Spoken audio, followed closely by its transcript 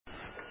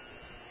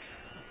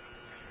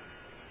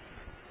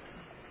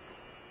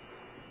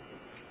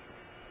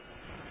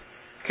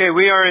Okay,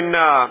 we are in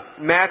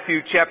Matthew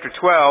chapter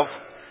 12.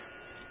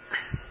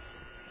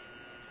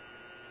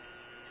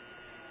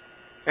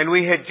 And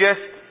we had just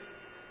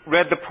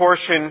read the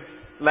portion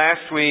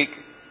last week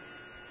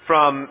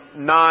from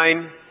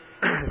 9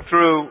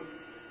 through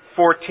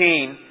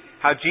 14,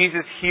 how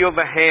Jesus healed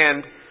the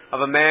hand of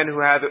a man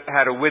who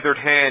had a withered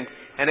hand,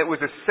 and it was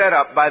a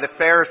setup by the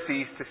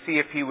Pharisees to see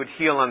if he would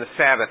heal on the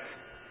Sabbath.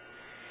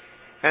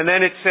 And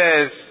then it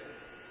says,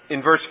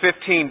 in verse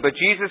 15, but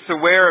Jesus,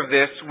 aware of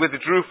this,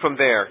 withdrew from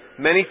there.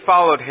 Many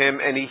followed him,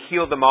 and he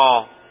healed them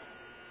all.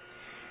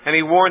 And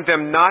he warned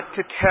them not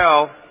to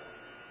tell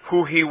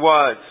who he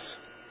was.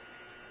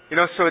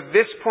 So at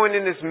this point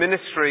in his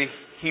ministry,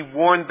 he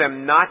warned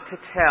them not to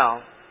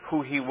tell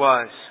who he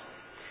was.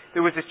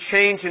 There was a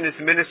change in his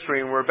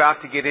ministry, and we're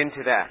about to get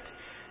into that.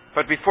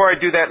 But before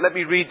I do that, let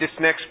me read this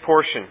next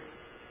portion.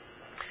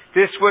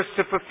 This was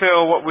to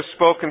fulfill what was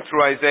spoken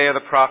through Isaiah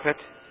the prophet.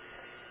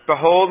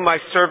 Behold, my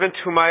servant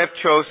whom I have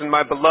chosen,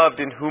 my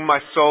beloved, in whom my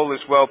soul is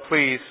well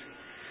pleased.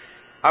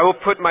 I will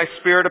put my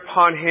spirit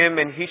upon him,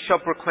 and he shall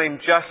proclaim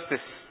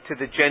justice to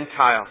the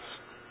Gentiles.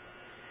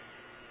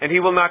 And he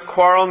will not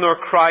quarrel nor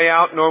cry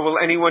out, nor will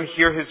anyone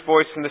hear his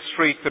voice in the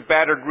streets. A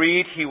battered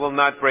reed he will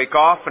not break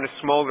off, and a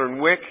smoldering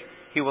wick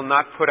he will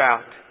not put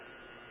out,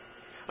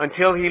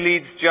 until he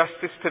leads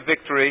justice to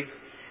victory,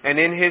 and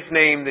in his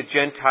name the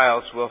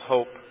Gentiles will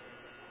hope.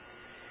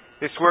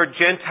 This word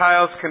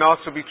Gentiles can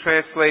also be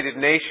translated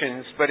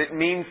nations, but it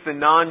means the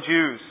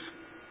non-Jews.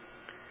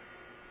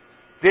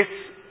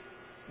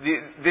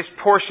 This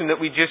portion that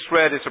we just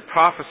read is a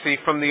prophecy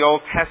from the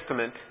Old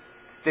Testament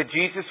that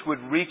Jesus would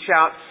reach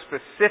out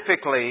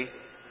specifically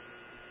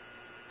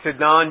to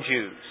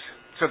non-Jews.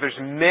 So there's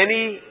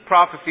many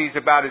prophecies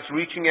about his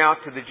reaching out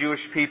to the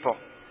Jewish people.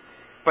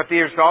 But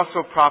there's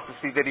also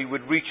prophecy that he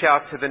would reach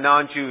out to the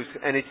non-Jews.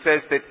 And it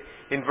says that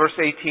in verse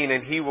 18,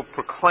 and he will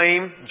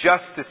proclaim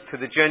justice to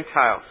the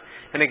Gentiles.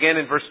 And again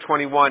in verse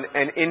 21,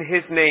 and in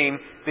his name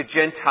the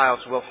Gentiles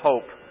will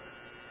hope.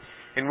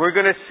 And we're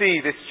going to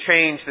see this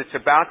change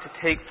that's about to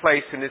take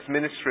place in his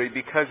ministry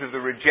because of the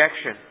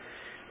rejection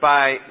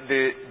by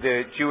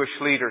the Jewish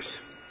leaders.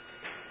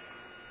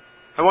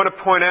 I want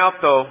to point out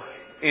though,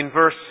 in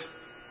verse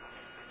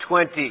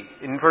 20,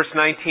 in verse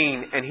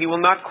 19, and he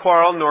will not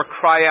quarrel nor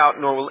cry out,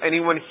 nor will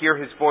anyone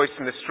hear his voice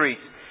in the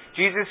streets.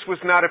 Jesus was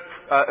not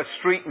a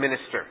street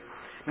minister.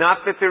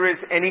 Not that there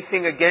is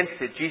anything against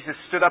it. Jesus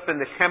stood up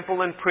in the temple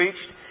and preached.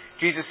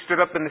 Jesus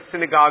stood up in the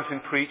synagogues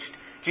and preached.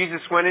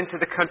 Jesus went into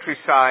the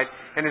countryside,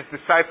 and his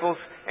disciples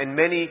and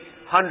many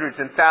hundreds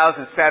and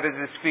thousands sat at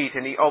his feet,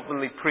 and he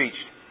openly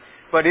preached.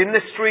 But in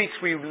the streets,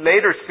 we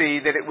later see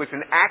that it was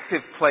an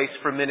active place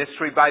for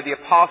ministry by the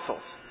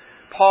apostles.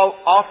 Paul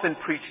often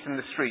preached in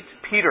the streets.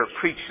 Peter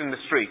preached in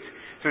the streets.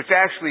 So it's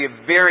actually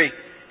a very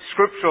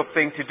scriptural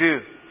thing to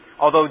do.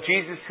 Although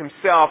Jesus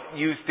himself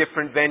used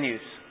different venues.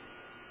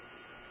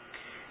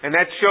 And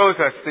that shows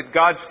us that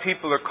God's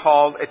people are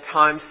called at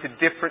times to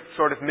different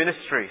sort of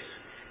ministries.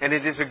 And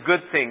it is a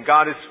good thing.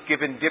 God has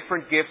given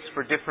different gifts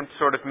for different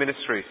sort of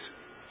ministries.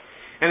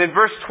 And in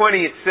verse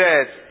 20 it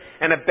says,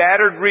 and a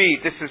battered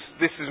reed, this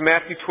is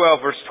Matthew 12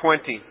 verse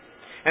 20.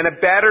 And a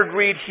battered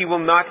reed he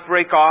will not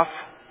break off,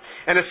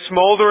 and a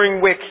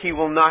smoldering wick he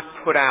will not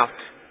put out,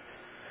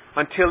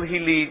 until he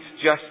leads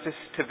justice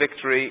to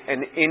victory, and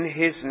in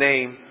his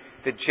name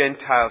the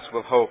Gentiles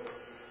will hope.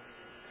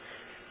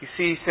 You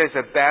see, he says,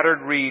 a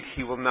battered reed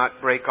he will not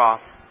break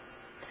off.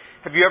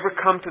 Have you ever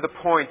come to the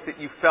point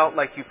that you felt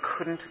like you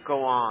couldn't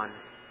go on?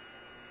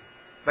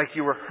 Like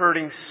you were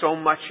hurting so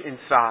much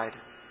inside?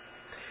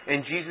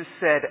 And Jesus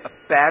said, a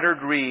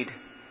battered reed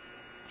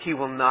he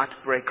will not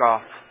break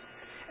off,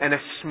 and a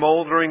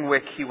smoldering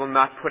wick he will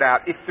not put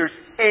out. If there's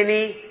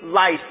any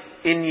life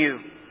in you,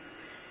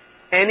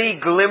 any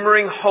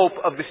glimmering hope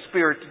of the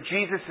Spirit,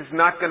 Jesus is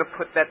not going to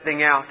put that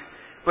thing out,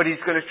 but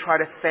he's going to try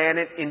to fan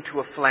it into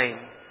a flame.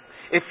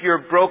 If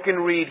you're a broken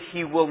reed,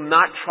 he will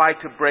not try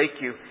to break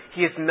you.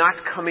 He is not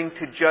coming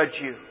to judge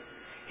you.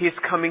 He is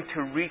coming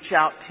to reach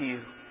out to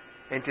you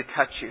and to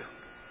touch you.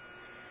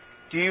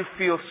 Do you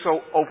feel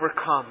so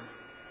overcome?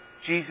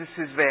 Jesus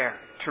is there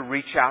to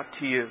reach out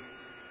to you.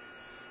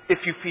 If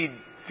you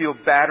feel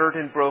battered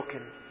and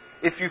broken,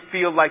 if you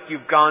feel like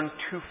you've gone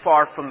too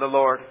far from the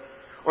Lord,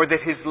 or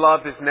that his love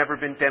has never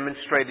been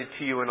demonstrated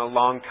to you in a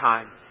long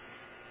time,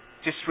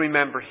 just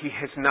remember, he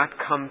has not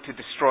come to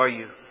destroy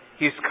you.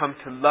 He has come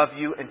to love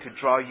you and to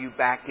draw you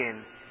back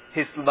in.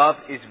 His love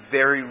is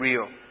very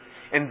real.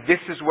 And this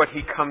is what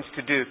he comes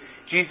to do.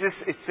 Jesus,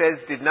 it says,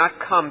 did not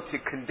come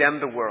to condemn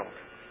the world.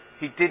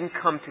 He didn't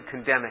come to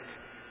condemn it.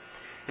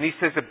 And he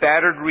says, a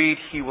battered reed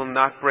he will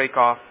not break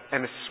off,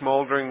 and a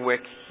smoldering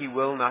wick he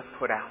will not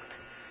put out.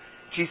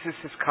 Jesus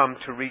has come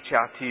to reach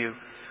out to you.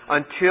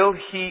 Until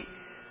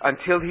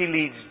he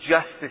leads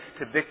justice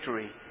to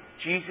victory,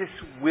 Jesus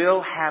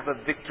will have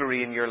a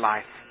victory in your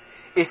life.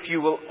 If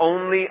you will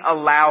only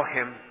allow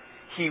him,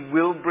 he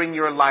will bring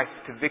your life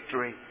to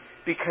victory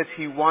because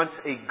he wants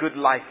a good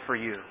life for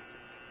you.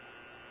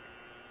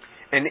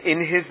 And in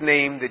his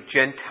name the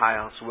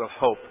Gentiles will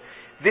hope.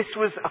 This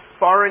was a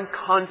foreign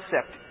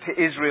concept to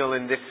Israel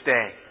in this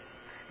day.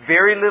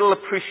 Very little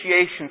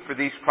appreciation for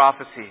these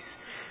prophecies.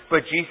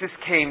 But Jesus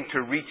came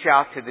to reach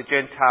out to the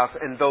Gentiles,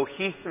 and though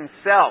He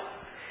Himself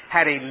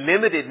had a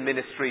limited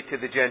ministry to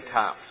the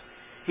Gentiles,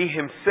 He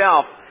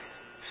Himself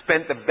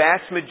spent the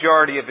vast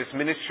majority of His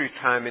ministry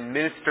time in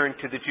ministering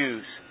to the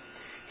Jews.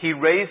 He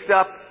raised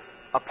up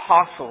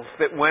apostles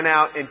that went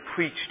out and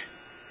preached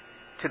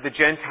to the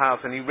Gentiles,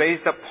 and He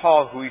raised up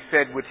Paul, who He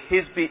said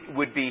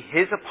would be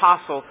His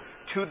apostle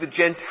to the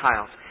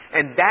Gentiles.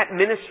 And that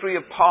ministry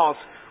of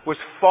Paul's was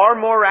far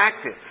more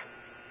active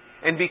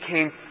and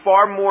became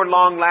far more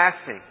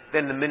long-lasting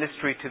than the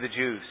ministry to the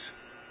Jews.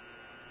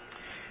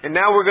 And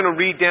now we're going to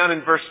read down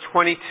in verse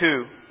 22,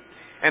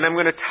 and I'm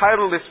going to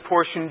title this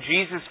portion,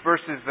 Jesus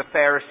versus the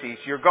Pharisees.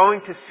 You're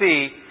going to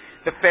see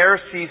the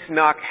Pharisees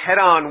knock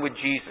head-on with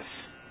Jesus,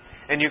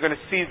 and you're going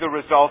to see the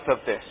result of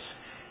this.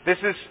 This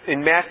is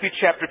in Matthew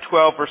chapter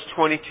 12, verse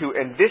 22,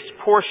 and this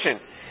portion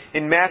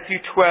in Matthew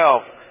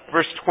 12,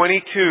 verse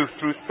 22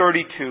 through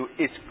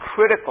 32 is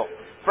critical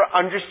for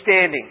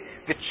understanding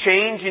the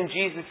change in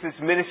Jesus'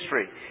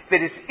 ministry that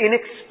is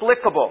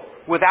inexplicable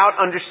without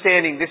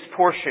understanding this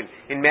portion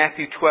in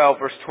Matthew 12,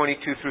 verse 22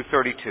 through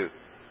 32.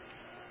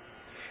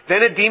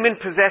 Then a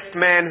demon-possessed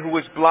man who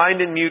was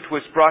blind and mute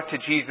was brought to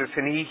Jesus,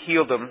 and He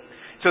healed him,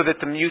 so that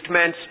the mute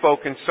man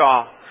spoke and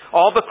saw.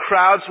 All the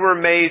crowds were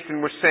amazed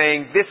and were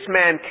saying, "This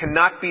man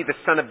cannot be the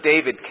son of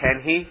David,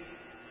 can he?"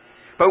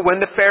 But when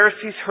the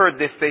Pharisees heard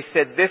this, they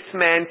said, "This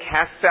man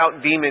casts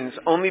out demons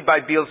only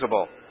by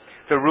Beelzebul,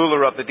 the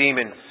ruler of the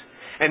demons."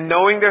 And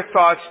knowing their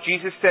thoughts,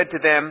 Jesus said to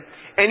them,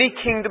 "Any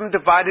kingdom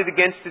divided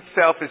against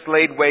itself is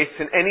laid waste,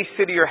 and any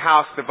city or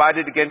house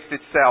divided against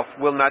itself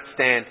will not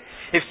stand.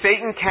 If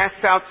Satan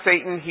casts out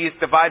Satan, he is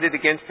divided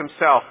against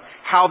himself.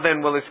 How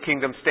then will his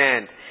kingdom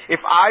stand? If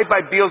I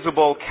by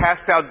Beelzebul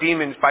cast out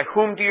demons, by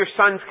whom do your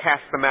sons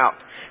cast them out?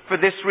 For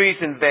this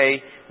reason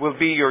they will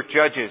be your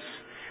judges.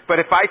 But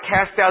if I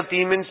cast out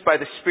demons by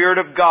the Spirit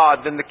of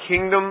God, then the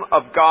kingdom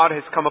of God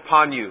has come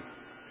upon you.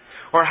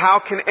 Or how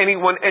can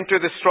anyone enter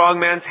the strong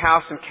man's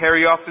house and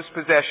carry off his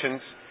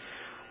possessions,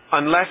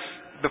 unless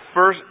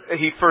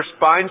he first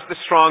binds the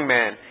strong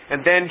man,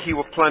 and then he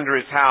will plunder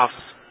his house?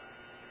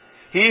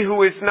 He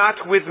who is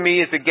not with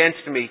me is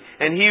against me,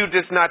 and he who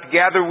does not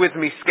gather with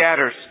me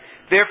scatters.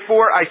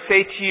 Therefore I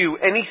say to you,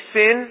 any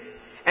sin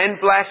and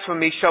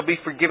blasphemy shall be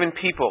forgiven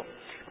people,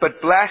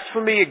 but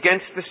blasphemy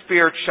against the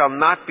Spirit shall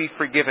not be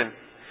forgiven.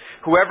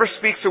 Whoever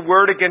speaks a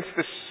word against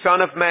the Son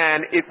of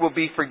Man, it will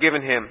be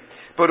forgiven him.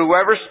 But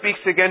whoever speaks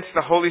against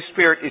the Holy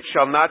Spirit, it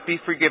shall not be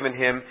forgiven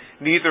him,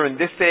 neither in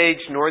this age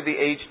nor the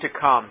age to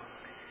come.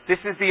 This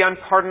is the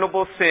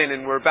unpardonable sin,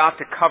 and we're about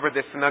to cover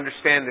this and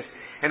understand this,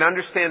 and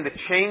understand the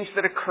change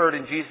that occurred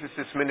in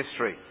Jesus'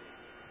 ministry.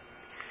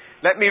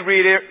 Let me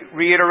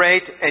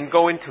reiterate and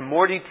go into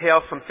more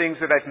detail some things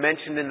that I've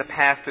mentioned in the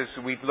past as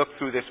we've looked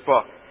through this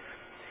book.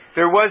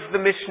 There was the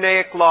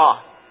Mishnaic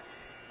law.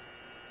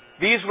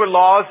 These were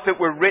laws that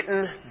were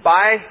written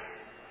by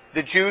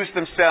the Jews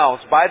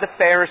themselves, by the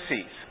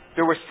Pharisees.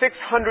 There were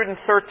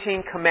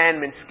 613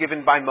 commandments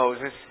given by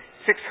Moses,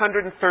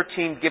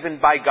 613 given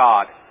by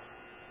God.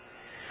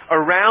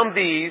 Around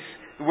these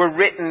were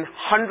written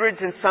hundreds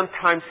and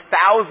sometimes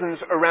thousands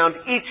around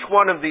each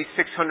one of these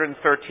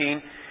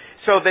 613,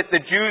 so that the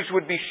Jews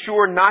would be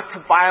sure not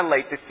to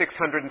violate the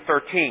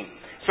 613.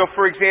 So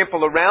for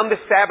example, around the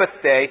Sabbath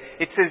day,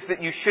 it says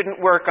that you shouldn't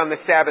work on the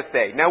Sabbath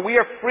day. Now we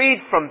are freed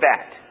from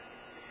that.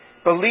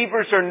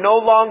 Believers are no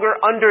longer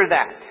under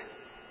that.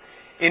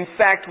 In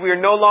fact, we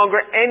are no longer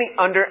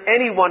under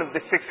any one of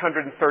the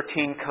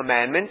 613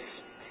 commandments.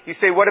 You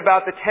say, what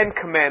about the 10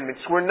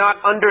 commandments? We're not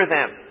under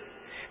them.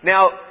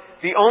 Now,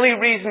 the only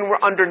reason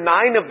we're under 9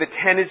 of the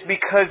 10 is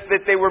because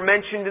that they were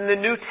mentioned in the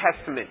New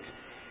Testament.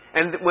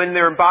 And when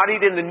they're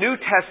embodied in the New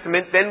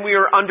Testament, then we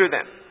are under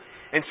them.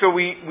 And so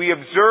we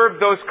observe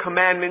those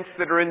commandments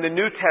that are in the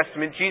New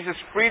Testament. Jesus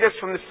freed us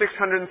from the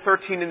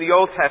 613 in the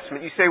Old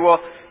Testament. You say, well,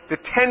 the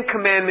 10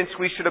 commandments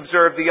we should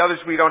observe, the others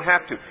we don't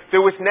have to.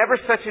 There was never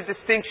such a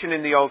distinction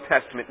in the Old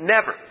Testament.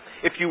 Never.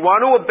 If you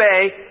want to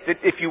obey,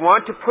 if you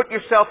want to put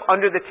yourself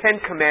under the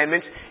 10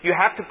 commandments, you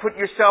have to put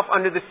yourself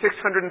under the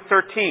 613.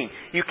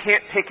 You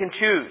can't pick and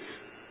choose.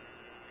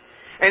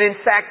 And in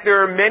fact,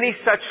 there are many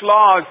such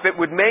laws that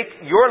would make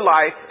your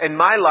life and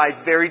my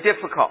life very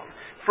difficult.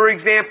 For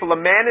example, a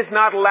man is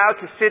not allowed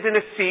to sit in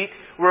a seat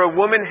where a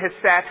woman has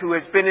sat who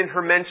has been in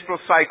her menstrual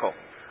cycle,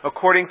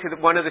 according to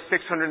one of the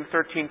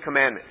 613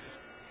 commandments.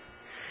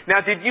 Now,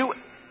 did you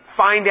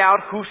find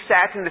out who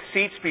sat in the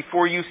seats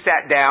before you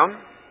sat down?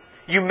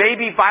 You may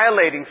be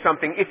violating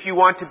something if you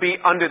want to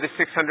be under the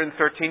 613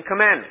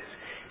 commandments.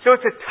 So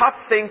it's a tough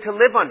thing to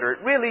live under.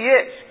 It really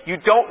is. You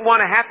don't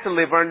want to have to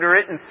live under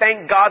it, and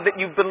thank God that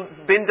you've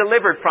been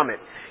delivered from it.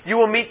 You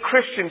will meet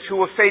Christians who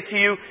will say to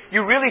you,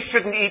 you really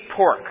shouldn't eat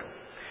pork.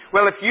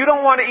 Well, if you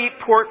don't want to eat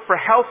pork for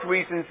health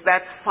reasons,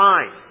 that's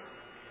fine.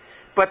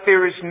 But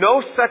there is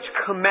no such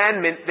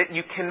commandment that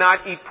you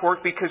cannot eat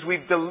pork, because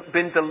we've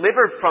been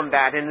delivered from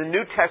that. And the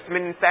New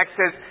Testament, in fact,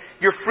 says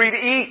you're free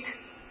to eat.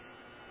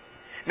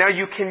 Now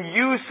you can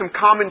use some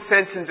common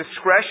sense and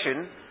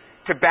discretion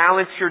to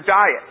balance your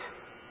diet,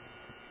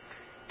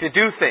 to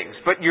do things.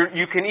 But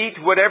you can eat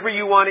whatever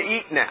you want to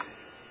eat now.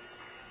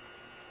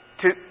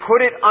 To put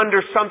it under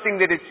something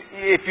that it's,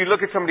 if you look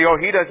at somebody, oh,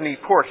 he doesn't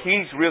eat pork,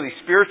 he's really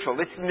spiritual.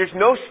 There's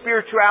no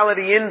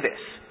spirituality in this.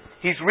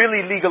 He's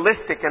really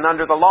legalistic and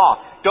under the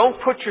law.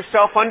 Don't put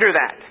yourself under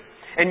that.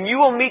 And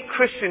you will meet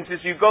Christians as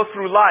you go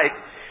through life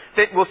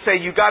that will say,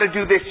 you got to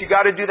do this, you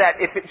got to do that.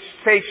 If it's,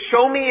 say,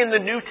 show me in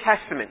the New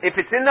Testament. If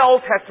it's in the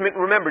Old Testament,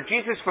 remember,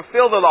 Jesus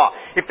fulfilled the law.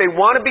 If they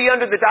want to be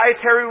under the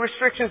dietary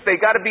restrictions,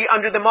 they got to be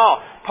under them all.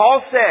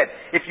 Paul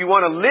said, if you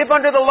want to live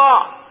under the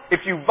law,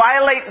 if you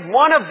violate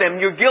one of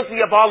them, you're guilty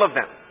of all of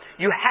them.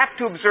 You have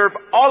to observe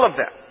all of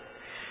them.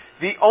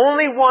 The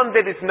only one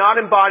that is not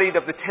embodied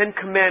of the Ten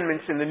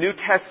Commandments in the New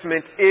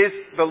Testament is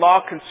the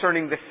law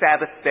concerning the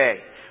Sabbath day.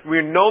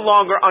 We're no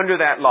longer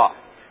under that law.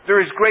 There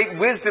is great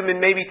wisdom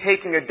in maybe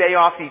taking a day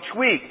off each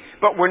week,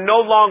 but we're no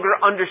longer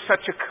under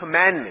such a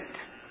commandment.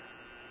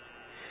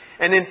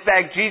 And in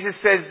fact, Jesus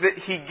says that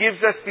He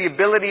gives us the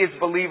ability as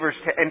believers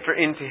to enter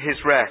into His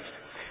rest.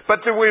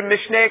 But there were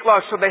Mishnaic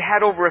laws, so they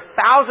had over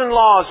 1,000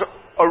 laws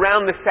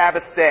around the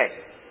Sabbath day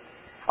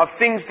of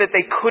things that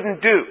they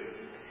couldn't do.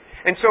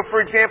 And so, for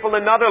example,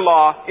 another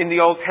law in the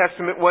Old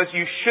Testament was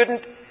you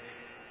shouldn't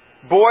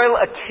boil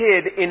a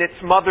kid in its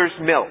mother's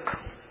milk.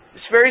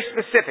 It's very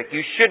specific.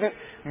 You shouldn't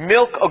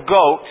milk a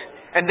goat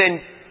and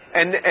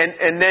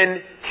then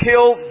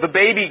kill the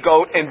baby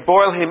goat and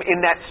boil him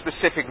in that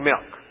specific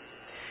milk.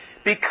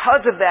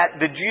 Because of that,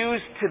 the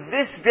Jews to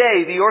this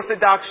day, the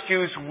Orthodox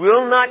Jews,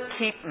 will not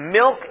keep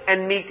milk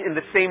and meat in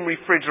the same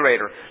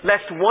refrigerator,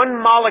 lest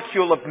one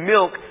molecule of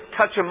milk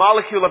touch a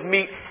molecule of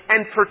meat,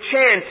 and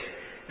perchance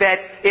that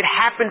it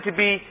happened to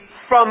be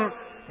from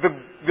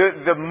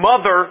the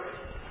mother,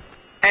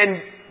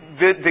 and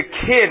the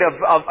kid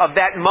of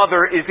that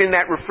mother is in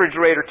that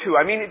refrigerator too.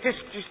 I mean, it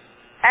just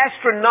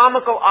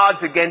astronomical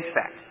odds against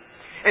that.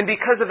 And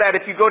because of that,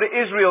 if you go to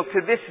Israel to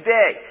this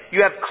day,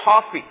 you have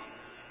coffee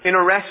in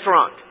a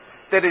restaurant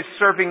that is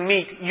serving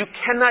meat. You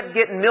cannot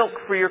get milk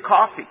for your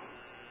coffee.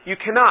 You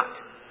cannot.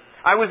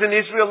 I was in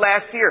Israel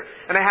last year,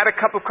 and I had a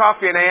cup of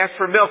coffee, and I asked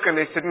for milk, and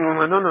they said, no.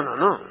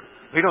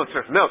 We don't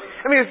serve milk.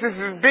 I mean, it's this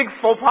big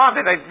faux pas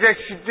that I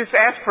should just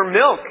ask for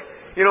milk,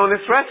 in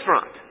this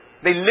restaurant.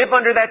 They live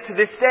under that to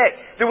this day.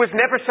 There was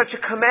never such a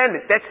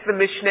commandment. That's the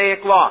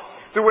Mishnaic law.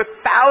 There were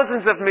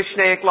thousands of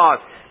Mishnaic laws.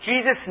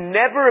 Jesus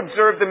never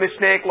observed the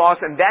Mishnaic laws,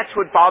 and that's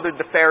what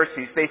bothered the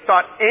Pharisees. They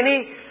thought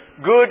any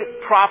good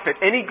prophet,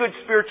 any good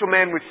spiritual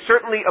man would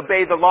certainly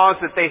obey the laws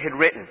that they had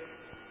written.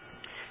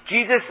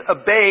 Jesus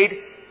obeyed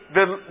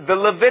the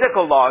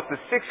Levitical laws, the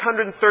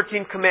 613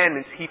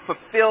 commandments. He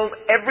fulfilled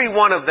every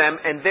one of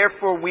them, and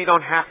therefore we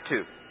don't have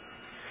to.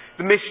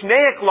 The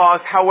Mishnaic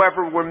laws,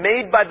 however, were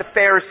made by the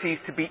Pharisees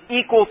to be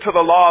equal to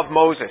the law of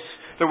Moses.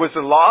 There was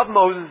the law of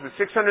Moses, the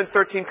 613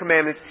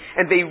 commandments,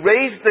 and they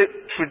raised the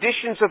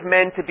traditions of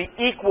men to be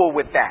equal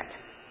with that.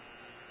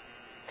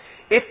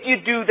 If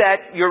you do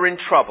that, you're in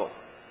trouble.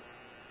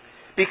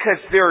 Because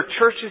there are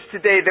churches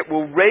today that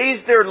will raise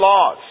their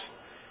laws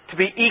to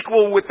be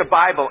equal with the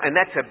Bible, and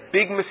that's a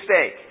big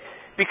mistake.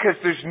 Because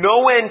there's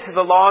no end to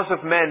the laws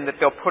of men that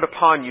they'll put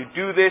upon you.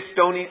 Do this,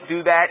 don't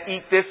do that,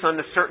 eat this on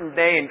a certain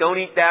day, and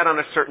don't eat that on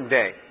a certain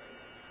day.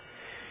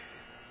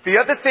 The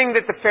other thing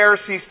that the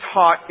Pharisees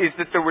taught is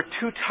that there were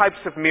two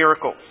types of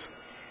miracles.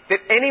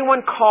 That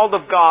anyone called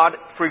of God,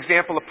 for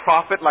example, a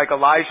prophet like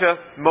Elijah,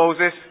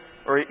 Moses,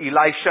 or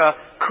Elisha,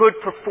 could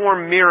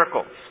perform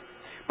miracles.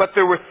 But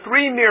there were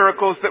three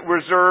miracles that were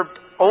reserved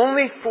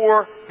only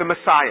for the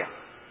Messiah.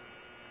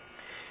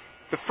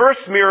 The first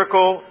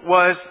miracle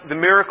was the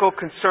miracle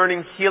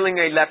concerning healing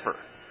a leper.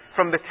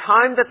 From the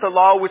time that the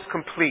law was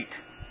complete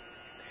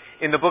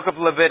in the book of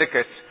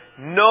Leviticus,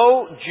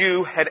 no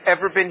Jew had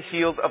ever been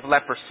healed of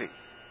leprosy.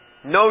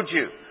 No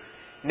Jew.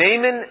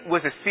 Naaman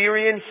was a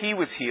Syrian, he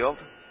was healed.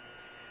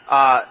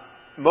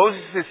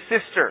 Moses'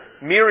 sister,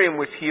 Miriam,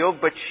 was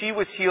healed, but she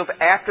was healed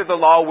after the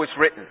law was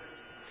written.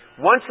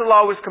 Once the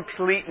law was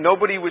complete,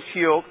 nobody was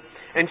healed.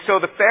 And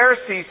so the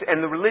Pharisees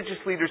and the religious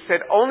leaders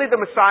said, only the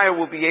Messiah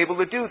will be able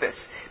to do this.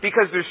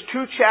 Because there's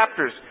two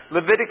chapters,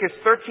 Leviticus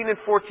 13 and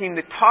 14,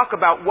 that talk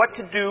about what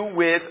to do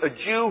with a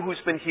Jew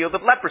who's been healed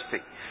of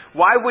leprosy.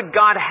 Why would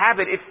God have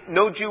it if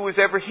no Jew was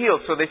ever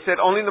healed? So they said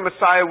only the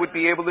Messiah would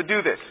be able to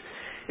do this.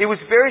 It was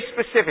very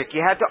specific.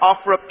 You had to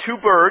offer up 2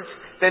 birds,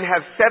 then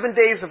have 7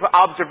 days of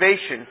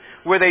observation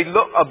where they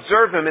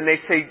observe him and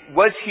they say,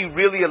 was he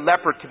really a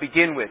leper to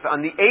begin with?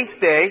 On the 8th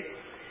day,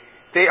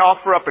 they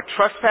offer up a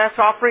trespass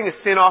offering, a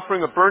sin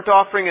offering, a burnt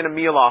offering, and a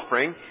meal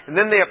offering. And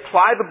then they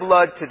apply the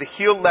blood to the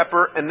healed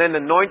leper and then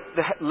anoint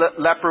the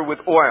leper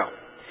with oil.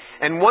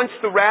 And once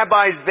the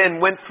rabbis then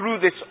went through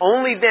this,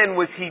 only then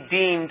was he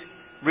deemed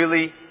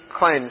really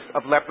cleansed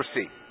of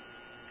leprosy.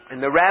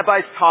 And the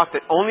rabbis taught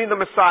that only the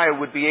Messiah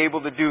would be able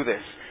to do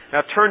this.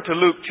 Now turn to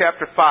Luke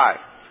chapter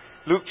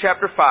 5. Luke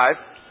chapter 5.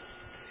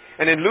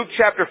 And in Luke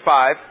chapter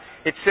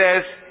 5, it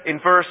says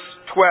in verse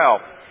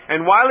 12,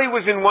 and while he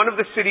was in one of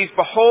the cities,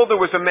 behold, there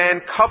was a man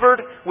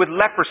covered with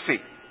leprosy.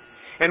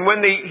 And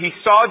when he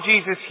saw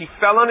Jesus, he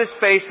fell on his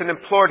face and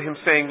implored him,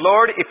 saying,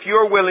 Lord, if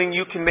you're willing,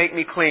 you can make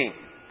me clean.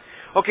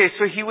 Okay,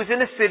 so he was in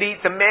a city.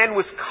 The man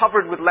was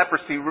covered with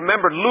leprosy.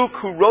 Remember, Luke,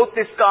 who wrote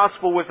this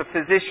gospel, was a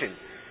physician.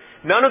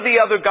 None of the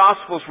other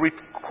gospels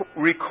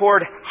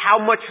record how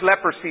much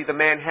leprosy the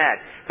man had.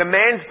 The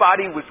man's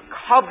body was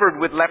covered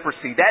with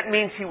leprosy. That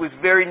means he was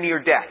very near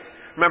death.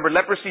 Remember,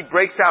 leprosy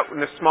breaks out in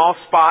a small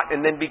spot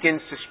and then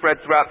begins to spread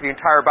throughout the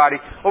entire body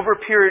over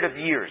a period of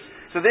years.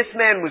 So this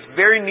man was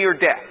very near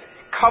death,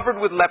 covered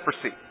with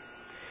leprosy.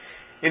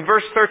 In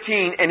verse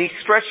 13, and he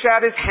stretched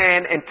out his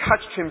hand and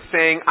touched him,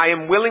 saying, I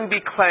am willing,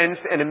 be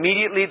cleansed, and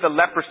immediately the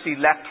leprosy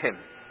left him.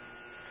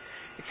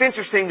 It's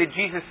interesting that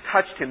Jesus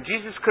touched him.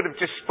 Jesus could have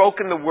just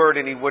spoken the word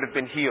and he would have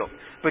been healed.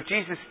 But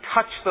Jesus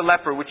touched the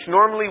leper, which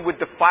normally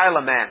would defile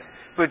a man.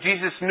 But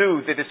Jesus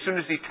knew that as soon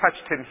as he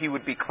touched him, he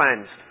would be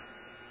cleansed.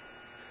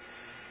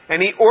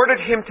 And he ordered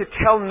him to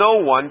tell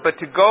no one, but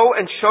to go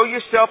and show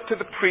yourself to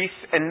the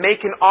priests and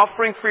make an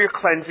offering for your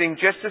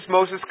cleansing, just as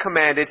Moses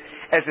commanded,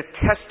 as a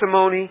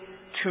testimony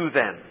to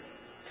them.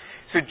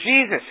 So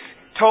Jesus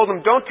told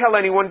them, don't tell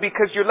anyone,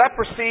 because your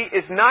leprosy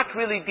is not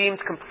really deemed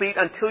complete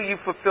until you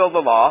fulfill the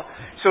law.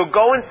 So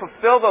go and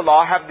fulfill the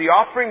law, have the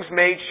offerings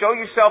made, show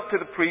yourself to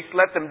the priest,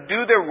 let them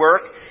do their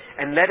work,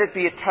 and let it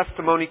be a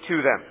testimony to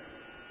them.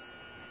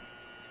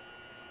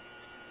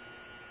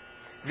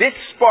 This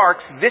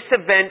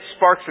event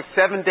sparks a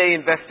 7-day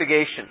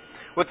investigation.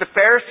 What the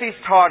Pharisees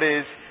taught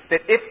is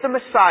that if the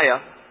Messiah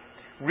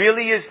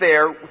really is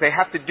there, they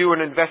have to do an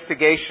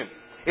investigation.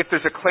 If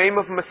there's a claim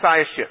of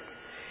messiahship.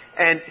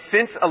 And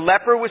since a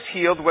leper was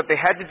healed, what they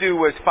had to do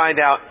was find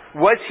out,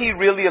 was he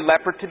really a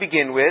leper to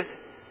begin with?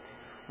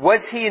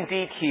 Was he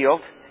indeed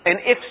healed? And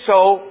if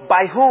so,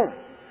 by whom?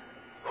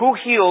 Who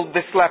healed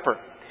this leper?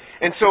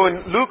 And so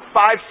in Luke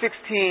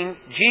 5:16,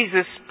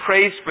 Jesus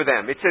prays for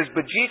them. It says,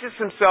 but Jesus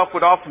himself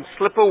would often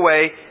slip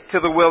away to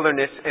the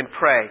wilderness and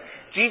pray.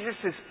 Jesus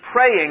is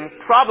praying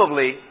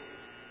probably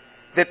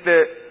that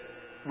the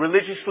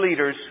religious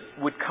leaders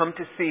would come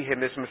to see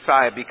him as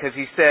Messiah, because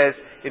he says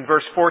in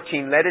verse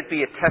 14, let it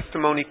be a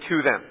testimony to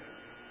them.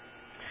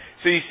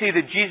 So you see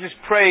that Jesus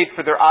prayed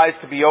for their eyes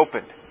to be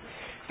opened.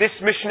 This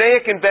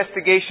Mishnaic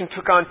investigation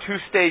took on 2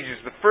 stages.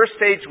 The first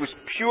stage was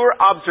pure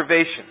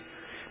observation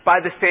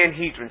by the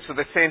Sanhedrin. So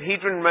the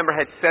Sanhedrin, remember,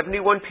 had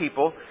 71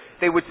 people.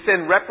 They would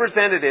send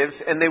representatives,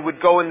 and they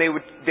would go and they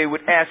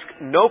would ask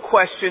no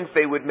questions.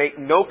 They would make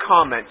no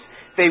comments.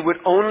 They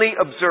would only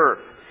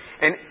observe.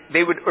 And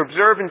they would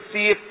observe and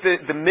see if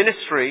the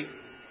ministry,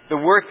 the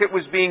work that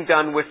was being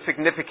done, was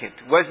significant.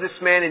 Was this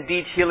man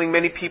indeed healing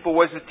many people?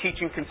 Was his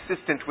teaching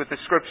consistent with the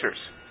Scriptures?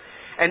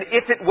 And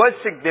if it was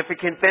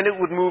significant, then it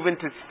would move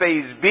into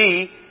phase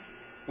B,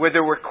 where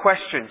there were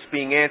questions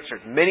being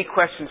answered. Many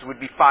questions would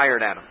be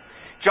fired at him.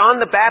 John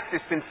the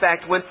Baptist, in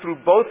fact, went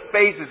through both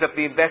phases of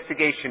the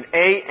investigation,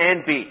 A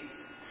and B.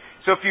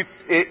 So if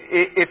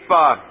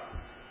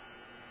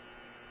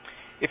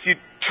you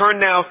turn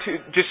now to,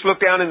 just look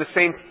down in the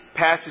same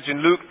passage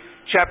in Luke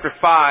chapter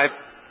 5,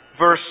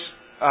 verse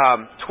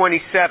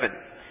 27.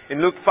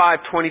 In Luke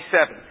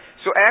 5:27.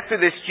 So after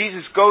this,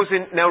 Jesus goes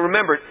in. Now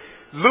remember,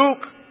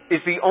 Luke is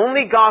the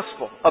only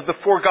gospel of the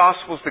 4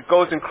 gospels that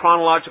goes in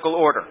chronological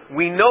order.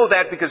 We know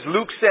that because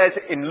Luke says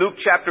in Luke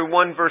chapter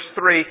 1, verse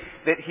 3,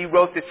 that he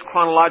wrote this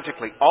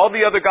chronologically. All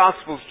the other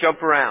gospels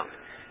jump around.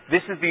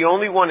 This is the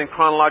only one in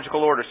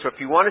chronological order. So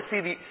if you want to see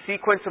the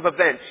sequence of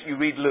events, you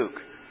read Luke.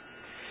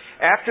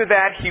 After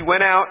that, he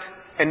went out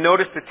and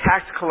noticed a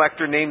tax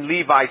collector named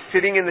Levi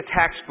sitting in the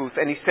tax booth,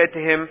 and he said to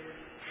him,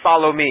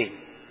 follow me.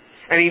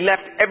 And he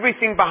left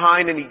everything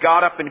behind, and he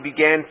got up and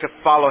began to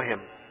follow him.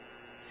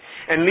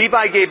 And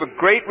Levi gave a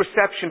great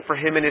reception for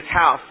him in his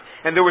house,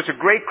 and there was a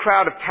great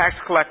crowd of tax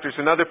collectors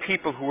and other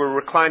people who were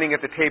reclining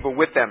at the table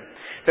with them.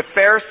 The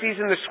Pharisees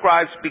and the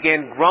scribes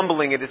began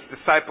grumbling at his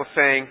disciples,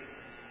 saying,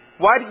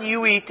 why do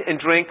you eat and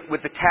drink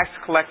with the tax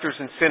collectors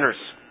and sinners?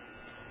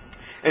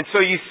 And so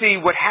you see,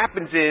 what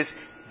happens is,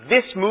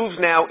 this moves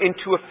now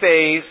into a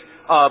phase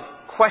of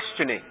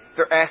questioning.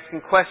 They're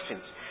asking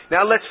questions.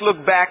 Now let's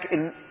look back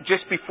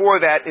just before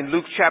that in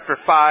Luke chapter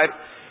 5,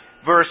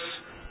 verse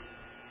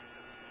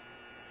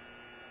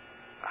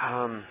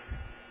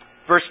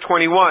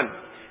 21.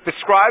 The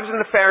scribes and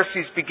the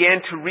Pharisees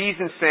began to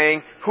reason,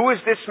 saying, who is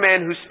this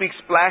man who speaks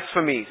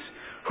blasphemies?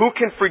 Who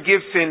can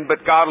forgive sin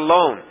but God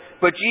alone?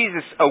 But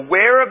Jesus,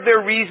 aware of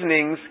their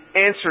reasonings,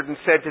 answered and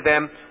said to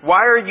them,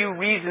 why are you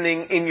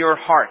reasoning in your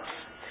hearts?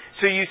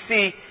 So you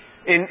see,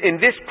 in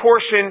this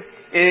portion,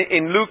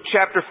 in Luke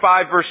chapter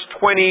 5, verse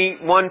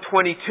 21,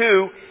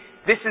 22,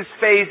 this is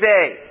phase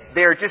A.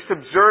 They're just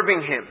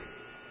observing him.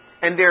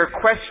 And they're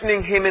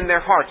questioning him in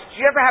their hearts. Did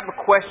you ever have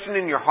a question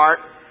in your heart,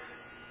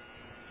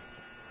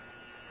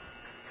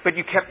 but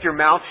you kept your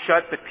mouth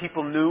shut, but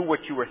people knew what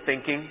you were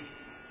thinking?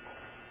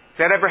 Has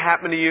that ever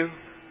happened to you?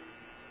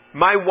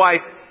 My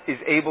wife is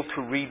able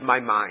to read my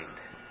mind.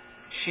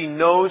 She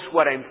knows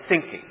what I'm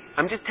thinking.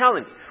 I'm just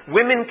telling you.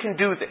 Women can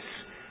do this.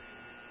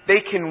 They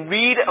can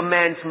read a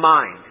man's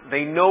mind.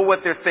 They know what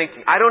they're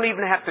thinking. I don't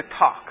even have to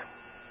talk.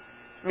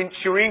 I mean,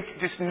 Shireen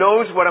just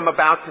knows what I'm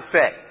about to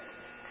say.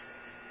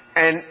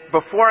 And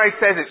before I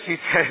say it, she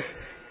says,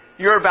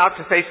 "You're about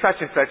to say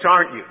such and such,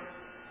 aren't you?"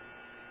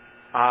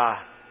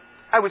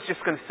 I was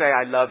just going to say,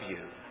 "I love you."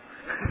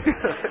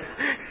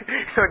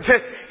 So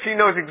she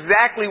knows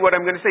exactly what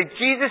I'm going to say.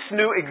 Jesus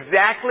knew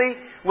exactly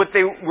what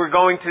they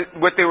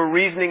were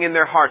reasoning in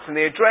their hearts, and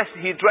he addressed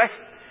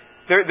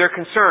their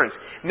concerns.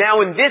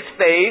 Now in this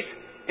phase,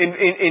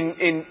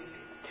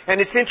 and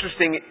it's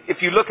interesting if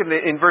you look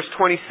in verse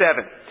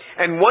 27.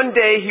 And one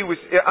day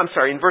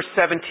in verse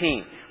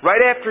 17.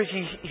 Right after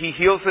he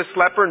heals this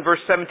leper in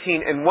verse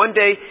 17, and one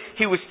day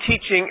he was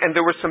teaching, and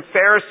there were some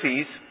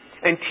Pharisees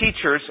and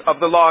teachers of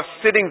the law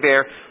sitting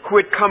there who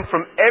had come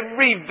from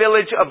every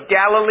village of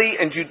Galilee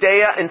and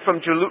Judea and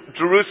from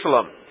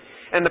Jerusalem.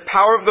 And the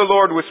power of the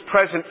Lord was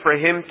present for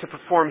him to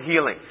perform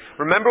healing.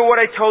 Remember what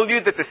I told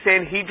you, that the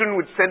Sanhedrin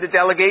would send a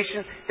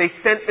delegation? They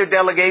sent their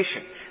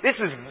delegation. This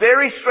is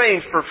very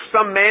strange for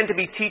some man to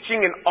be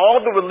teaching and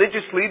all the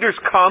religious leaders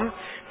come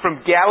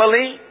from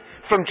Galilee,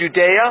 from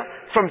Judea,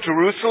 from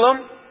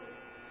Jerusalem.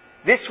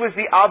 This was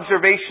the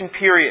observation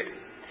period.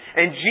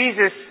 And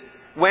Jesus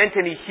went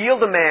and he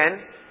healed a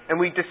man, and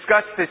we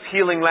discussed this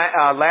healing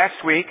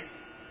last week,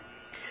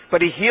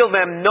 but he healed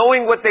them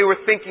knowing what they were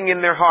thinking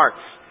in their hearts.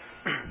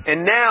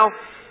 And now,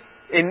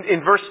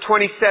 in verse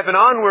 27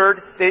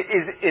 onward,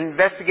 is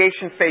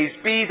investigation phase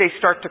B. They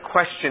start to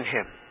question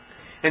him.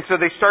 And so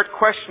they start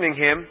questioning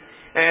him,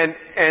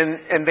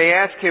 and they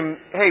ask him,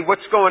 "Hey,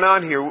 what's going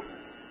on here?"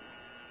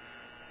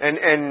 And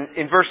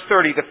in verse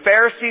 30, the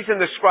Pharisees and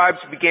the scribes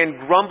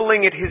began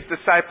grumbling at his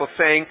disciples,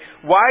 saying,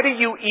 "Why do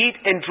you eat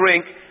and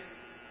drink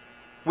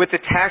with the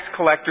tax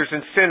collectors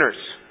and sinners?"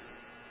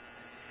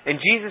 And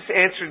Jesus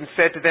answered and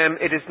said to them,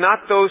 "It is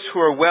not those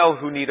who are well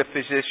who need a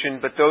physician,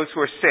 but those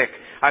who are sick.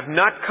 I've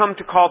not come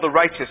to call the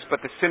righteous,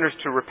 but the sinners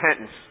to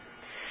repentance."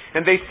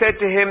 And they said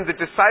to him, "The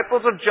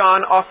disciples of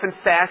John often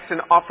fast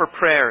and offer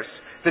prayers.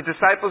 The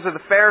disciples of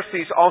the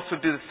Pharisees also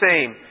do the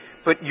same,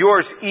 but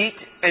yours eat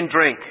and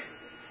drink."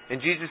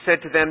 And Jesus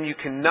said to them, "You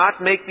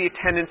cannot make the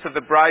attendants of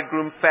the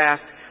bridegroom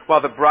fast while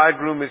the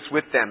bridegroom is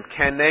with them,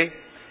 can they?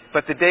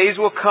 But the days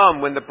will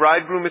come when the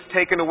bridegroom is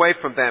taken away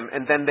from them,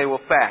 and then they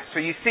will fast." So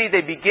you see,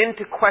 they begin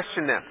to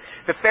question them.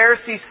 The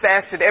Pharisees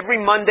fasted every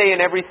Monday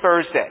and every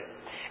Thursday.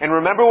 And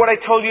remember what I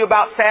told you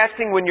about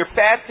fasting? When you're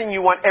fasting,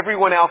 you want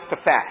everyone else to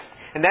fast.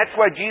 And that's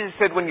why Jesus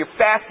said when you're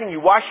fasting, you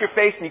wash your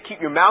face and you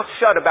keep your mouth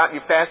shut about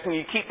your fasting.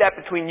 You keep that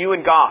between you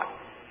and God.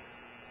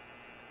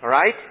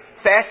 Alright?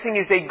 Fasting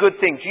is a good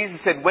thing.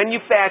 Jesus said when you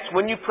fast,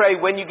 when you pray,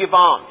 when you give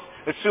alms,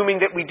 assuming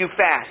that we do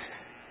fast.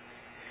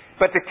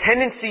 But the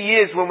tendency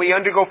is when we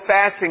undergo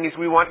fasting is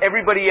we want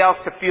everybody else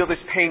to feel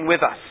this pain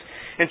with us.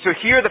 And so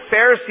here the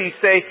Pharisees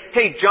say,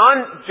 "Hey,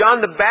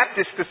 John the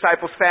Baptist's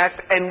disciples fast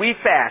and we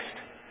fast.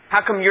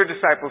 How come your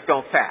disciples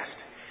don't fast?"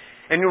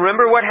 And you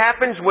remember what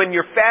happens when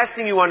you're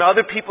fasting, you want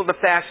other people to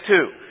fast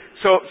too.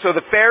 So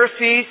the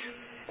Pharisees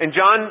and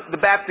John the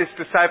Baptist's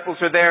disciples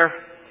are there,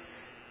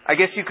 I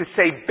guess you could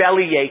say,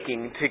 belly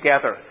aching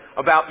together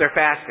about their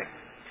fasting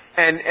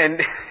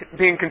and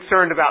being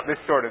concerned about this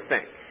sort of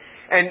thing.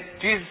 And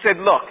Jesus said,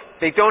 "Look,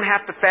 they don't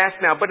have to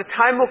fast now, but a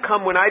time will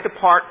come when I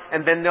depart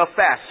and then they'll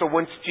fast." So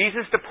once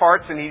Jesus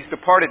departs, and he's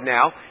departed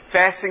now,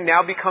 fasting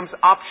now becomes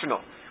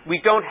optional. We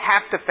don't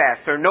have to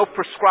fast. There are no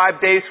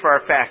prescribed days for our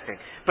fasting,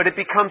 but it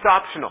becomes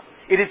optional.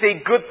 It is a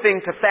good thing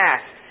to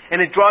fast,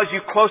 and it draws you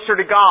closer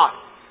to God.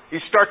 You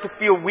start to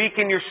feel weak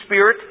in your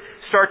spirit,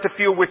 start to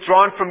feel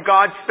withdrawn from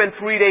God. Spend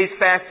 3 days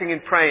fasting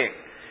and praying.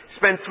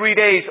 Spend 3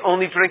 days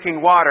only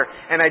drinking water,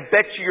 and I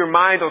bet you your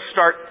mind will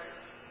start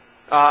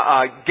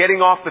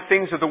getting off the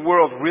things of the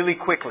world really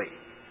quickly.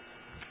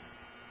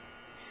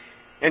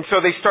 And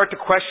so they start to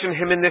question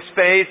him in this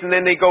phase, and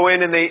then they go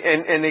in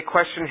and they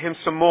question him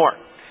some more.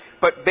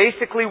 But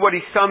basically what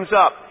he sums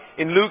up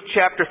in Luke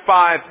chapter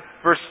 5,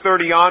 verse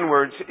 30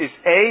 onwards is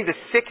A, the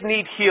sick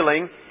need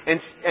healing,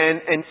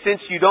 and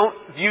since you don't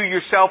view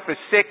yourself as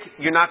sick,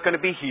 you're not going to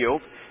be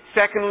healed.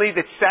 Secondly,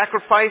 that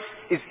sacrifice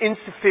is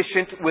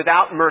insufficient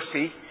without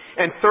mercy.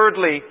 And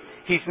thirdly,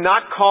 he's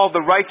not called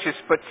the righteous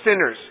but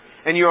sinners.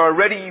 And you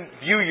already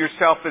view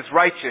yourself as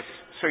righteous,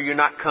 so you're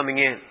not coming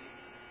in.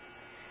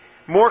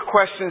 More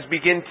questions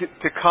begin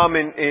to come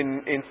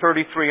in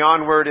 33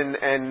 onward,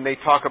 and they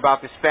talk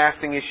about this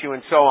fasting issue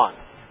and so on.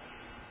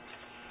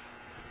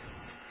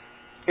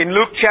 In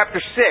Luke chapter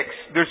 6,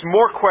 there's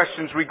more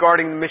questions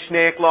regarding the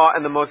Mishnaic law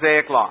and the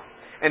Mosaic law.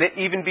 And it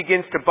even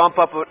begins to bump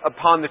up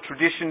upon the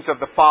traditions of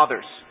the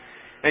fathers.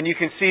 And you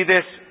can see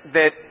this,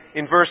 that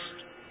in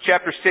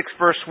chapter 6,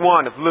 verse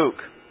 1 of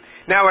Luke.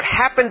 "Now it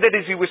happened that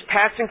as he was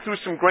passing through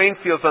some grain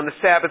fields on the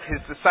Sabbath,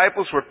 his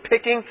disciples were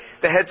picking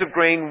the heads of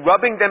grain,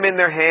 rubbing them in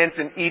their hands,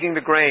 and eating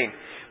the grain.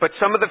 But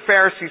some of the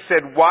Pharisees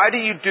said, 'Why do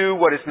you do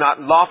what is not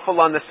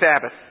lawful on the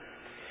Sabbath?'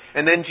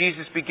 And then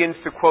Jesus begins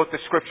to quote the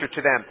scripture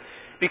to them.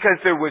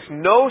 Because there was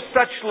no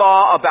such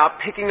law about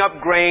picking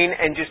up grain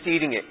and just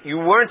eating it. You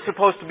weren't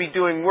supposed to be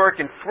doing work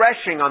and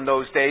threshing on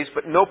those days,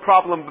 but no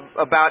problem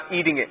about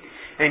eating it.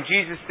 And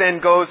Jesus then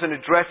goes and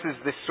addresses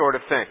this sort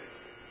of thing.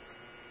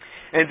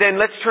 And then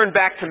let's turn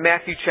back to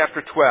Matthew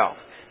chapter 12,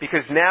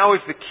 because now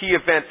is the key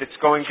event that's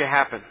going to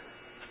happen.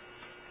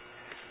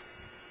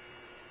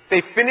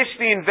 They finished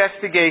the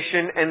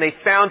investigation and they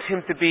found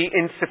him to be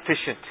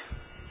insufficient.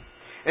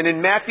 And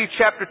in Matthew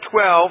chapter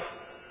 12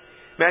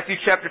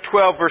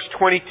 verse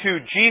 22,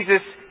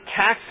 Jesus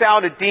casts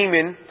out a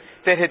demon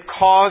that had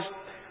caused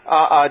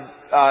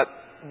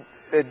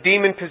a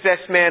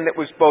demon-possessed man that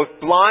was both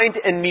blind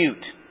and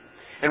mute.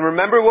 And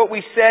remember what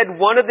we said?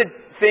 One of the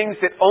things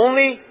that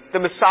only the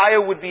Messiah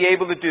would be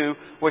able to do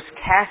was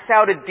cast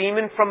out a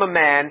demon from a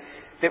man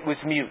that was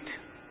mute,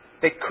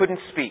 that couldn't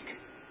speak.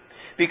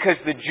 Because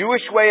the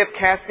Jewish way of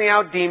casting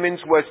out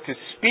demons was to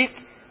speak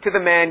to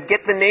the man,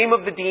 get the name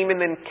of the demon,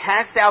 then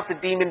cast out the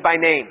demon by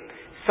name.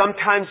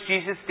 Sometimes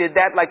Jesus did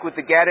that, like with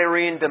the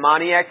Gadarene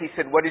demoniac. He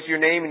said, "What is your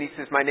name?" And he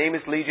says, "My name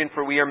is Legion,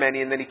 for we are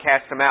many." And then he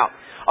cast him out.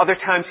 Other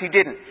times he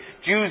didn't.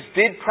 Jews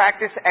did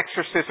practice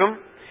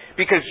exorcism,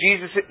 because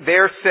Jesus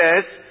there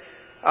says,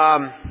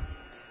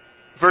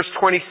 verse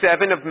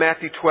 27 of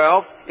Matthew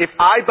 12, "If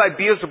I by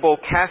Beelzebul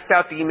cast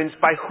out demons,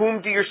 by whom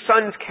do your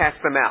sons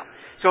cast them out?"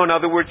 So in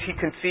other words, he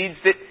concedes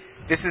that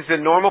this is a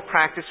normal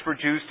practice for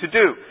Jews to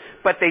do.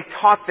 But they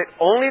taught that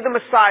only the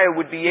Messiah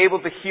would be able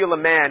to heal a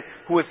man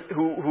who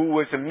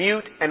was a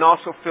mute and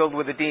also filled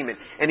with a demon.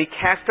 And he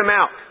cast him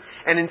out.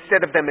 And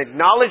instead of them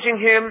acknowledging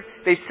him,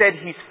 they said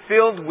he's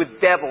filled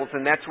with devils,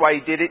 and that's why he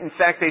did it. In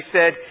fact, they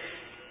said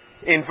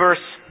in verse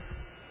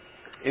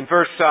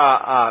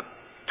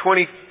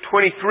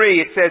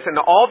 23, it says, "And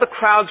all the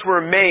crowds were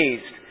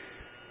amazed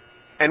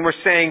and were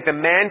saying, 'The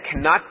man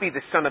cannot be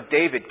the son of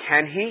David,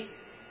 can he?'"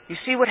 You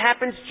see what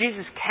happens?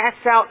 Jesus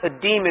casts out a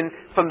demon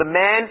from the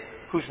man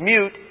who's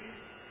mute,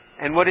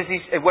 and what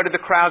did the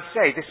crowd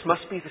say? "This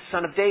must be the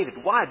son of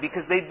David." Why?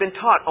 Because they'd been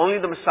taught only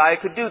the Messiah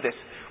could do this.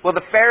 Well,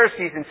 the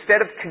Pharisees,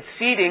 instead of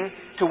conceding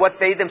to what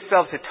they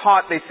themselves had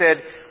taught, they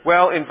said,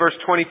 well, in verse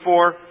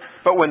 24,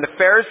 "But when the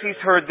Pharisees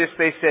heard this,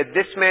 they said,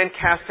 'This man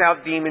casts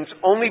out demons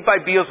only by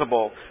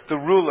Beelzebul, the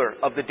ruler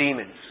of the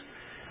demons.'"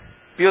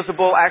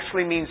 Beelzebul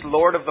actually means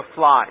Lord of the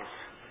Flies.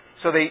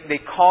 So they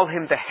call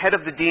him the head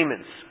of the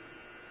demons.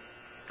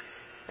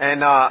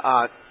 And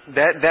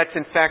that's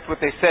in fact what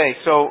they say.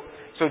 So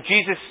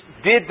Jesus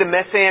did the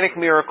messianic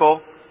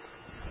miracle,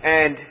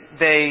 and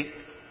they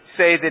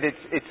say that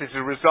it's as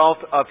a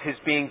result of his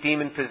being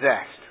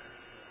demon-possessed.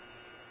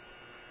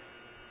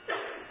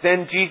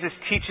 Then Jesus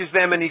teaches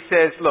them and he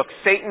says, look,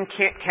 Satan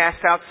can't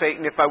cast out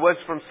Satan. If I was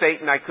from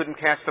Satan, I couldn't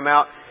cast him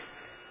out.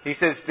 He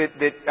says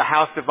that a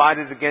house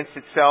divided against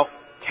itself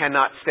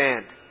cannot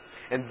stand.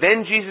 And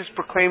then Jesus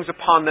proclaims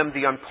upon them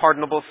the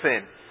unpardonable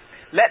sin.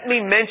 Let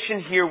me mention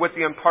here what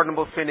the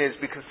unpardonable sin is,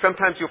 because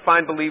sometimes you'll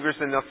find believers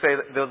and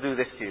they'll do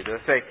this to you. They'll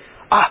say,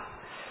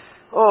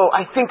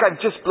 I think I've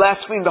just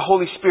blasphemed the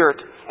Holy Spirit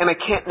and I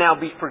can't now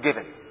be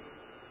forgiven.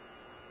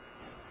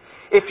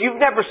 If you've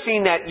never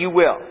seen that, you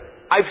will.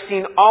 I've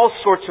seen all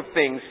sorts of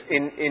things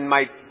in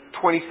my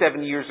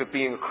 27 years of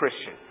being a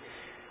Christian.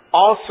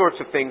 All sorts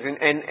of things.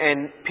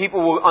 And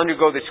people will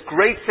undergo this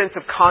great sense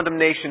of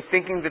condemnation,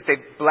 thinking that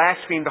they've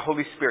blasphemed the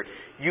Holy Spirit.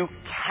 You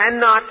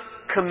cannot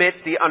commit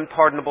the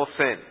unpardonable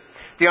sin.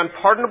 The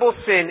unpardonable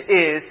sin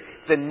is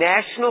the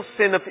national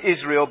sin of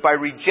Israel by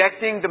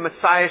rejecting the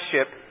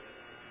Messiahship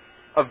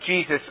of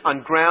Jesus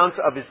on grounds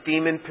of his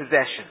demon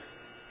possession.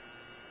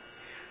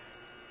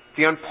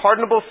 The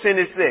unpardonable sin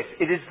is this.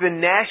 It is the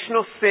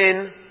national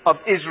sin of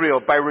Israel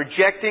by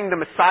rejecting the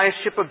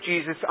Messiahship of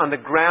Jesus on the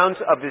grounds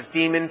of his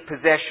demon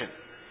possession.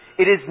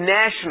 It is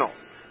national,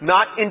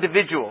 not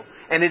individual.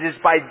 And it is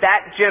by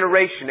that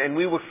generation, and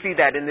we will see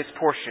that in this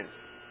portion.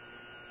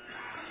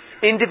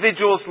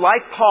 Individuals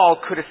like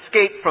Paul could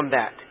escape from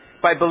that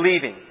by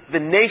believing. The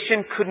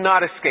nation could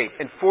not escape.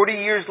 And 40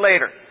 years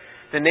later,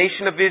 the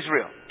nation of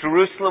Israel,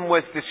 Jerusalem,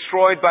 was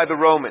destroyed by the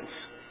Romans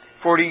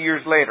 40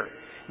 years later.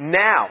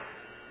 Now,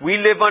 we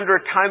live under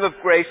a time of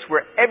grace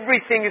where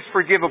everything is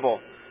forgivable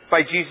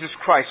by Jesus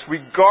Christ,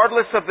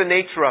 regardless of the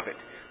nature of it.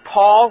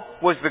 Paul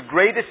was the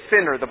greatest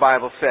sinner, the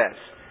Bible says,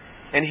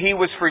 and he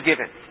was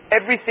forgiven.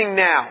 Everything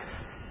now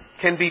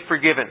can be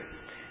forgiven.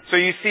 So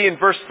you see in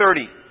verse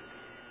 30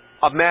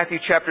 of Matthew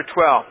chapter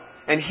 12,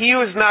 "And he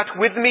who is not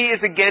with me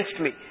is against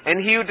me,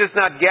 and he who does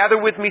not gather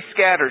with me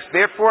scatters.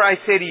 Therefore I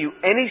say to you,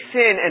 any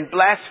sin and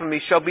blasphemy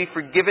shall be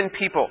forgiven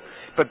people,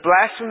 but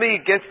blasphemy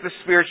against the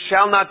Spirit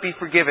shall not be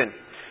forgiven.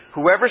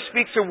 Whoever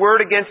speaks a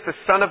word against the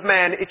Son of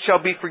Man, it shall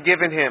be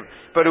forgiven him.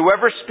 But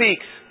whoever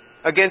speaks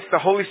against the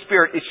Holy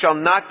Spirit, it shall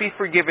not be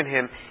forgiven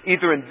him,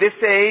 either in this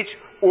age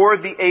or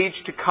the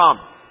age to come."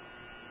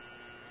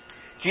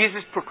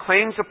 Jesus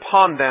proclaims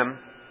upon them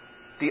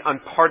the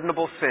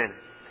unpardonable sin.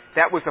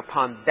 That was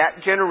upon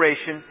that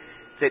generation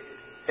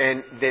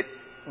that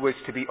was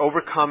to be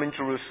overcome in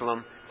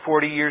Jerusalem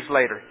 40 years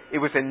later. It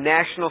was a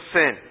national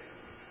sin.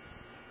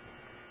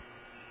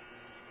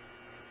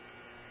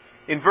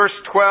 In verse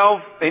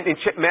 12, in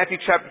Matthew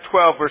chapter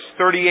 12, verse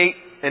 38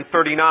 and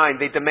 39,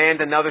 they demand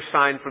another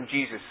sign from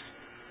Jesus.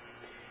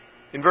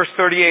 In verse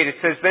 38, it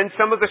says, "Then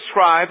some of the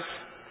scribes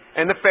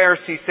and the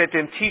Pharisees said to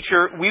him,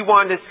 'Teacher, we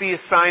want to see a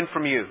sign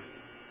from you.'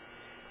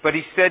 But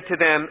he said to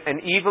them,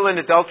 an evil and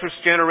adulterous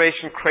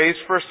generation craves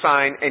for a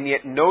sign, and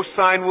yet no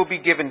sign will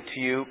be given to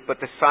you but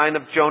the sign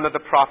of Jonah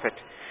the prophet.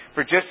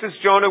 For just as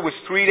Jonah was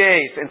 3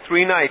 days and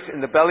 3 nights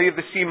in the belly of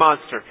the sea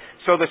monster,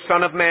 so the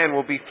Son of Man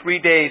will be 3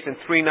 days and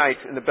 3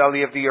 nights in the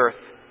belly of the earth.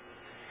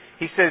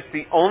 He says,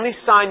 the only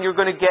sign you're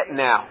going to get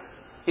now,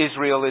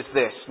 Israel, is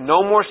this.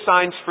 No more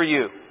signs for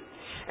you.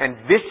 And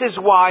this is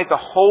why the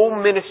whole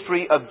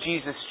ministry of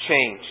Jesus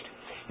changed.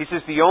 He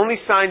says, the only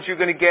signs you're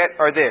going to get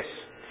are this.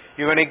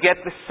 You're going to get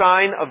the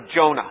sign of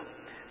Jonah.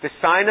 The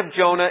sign of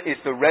Jonah is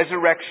the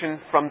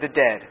resurrection from the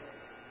dead.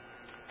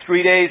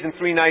 3 days and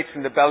 3 nights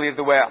in the belly of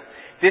the whale.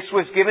 This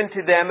was given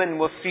to them, and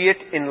we'll see it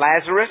in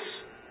Lazarus.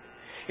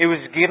 It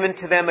was given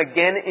to them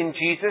again in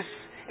Jesus,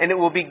 and it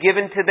will be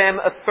given to them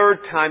a third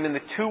time in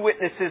the 2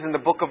 witnesses in the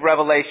book of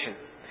Revelation.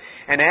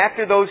 And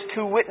after those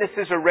 2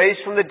 witnesses are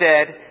raised from the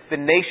dead, the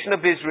nation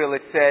of Israel,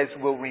 it says,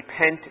 will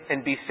repent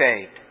and be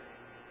saved.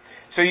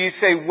 So you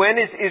say,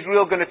 when is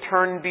Israel going to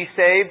turn and be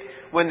saved?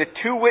 When the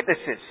 2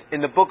 witnesses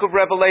in the book of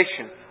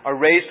Revelation are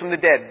raised from the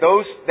dead.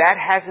 That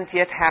hasn't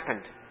yet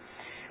happened.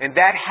 And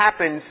that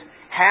happens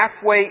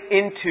halfway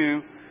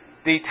into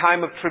the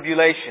time of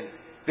tribulation.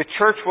 The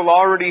church will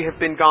already have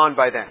been gone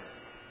by then.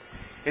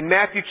 In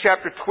Matthew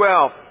chapter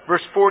 12,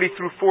 verse 40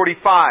 through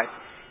 45,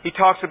 he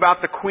talks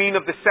about the queen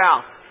of the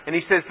south. And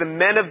he says, the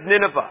men of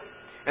Nineveh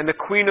and the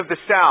queen of the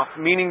south,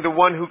 meaning the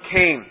one who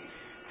came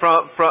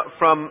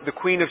from the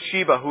queen of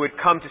Sheba, who had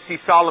come to see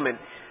Solomon,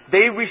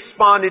 they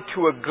responded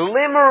to a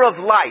glimmer of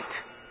light,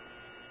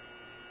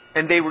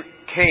 and they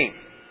came.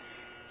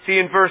 See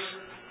in verse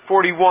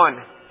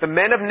 41, the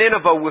men of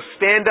Nineveh will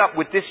stand up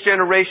with this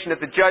generation at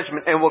the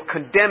judgment and will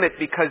condemn it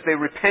because they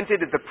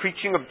repented at the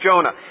preaching of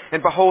Jonah.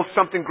 And behold,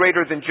 something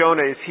greater than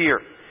Jonah is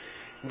here.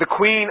 The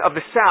queen of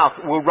the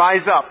south will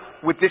rise up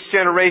with this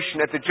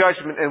generation at the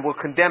judgment and will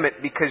condemn it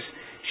because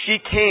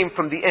she came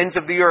from the ends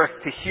of the earth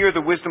to hear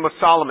the wisdom of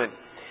Solomon.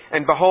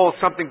 And behold,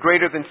 something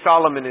greater than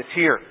Solomon is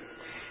here.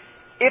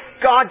 If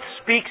God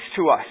speaks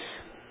to us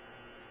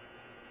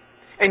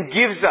and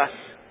gives us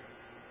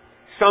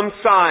some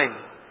sign,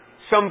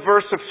 some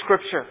verse of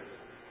Scripture,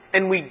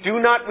 and we do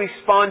not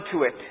respond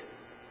to it,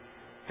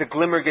 the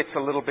glimmer gets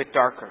a little bit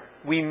darker.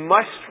 We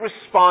must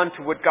respond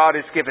to what God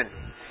has given.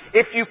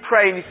 If you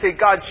pray and you say,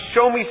 God,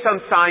 show me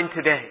some sign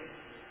today,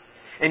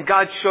 and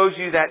God shows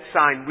you that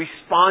sign,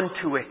 respond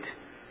to it.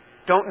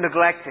 Don't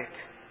neglect it.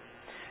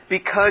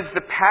 Because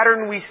the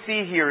pattern we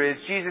see here is,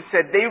 Jesus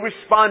said, they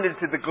responded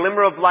to the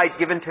glimmer of light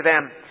given to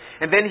them.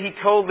 And then He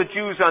told the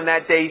Jews on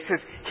that day, He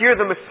says, here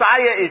the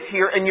Messiah is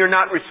here and you're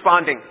not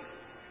responding.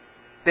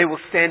 They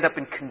will stand up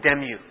and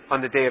condemn you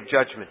on the day of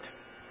judgment.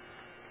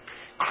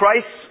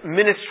 Christ's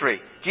ministry,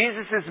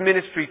 Jesus'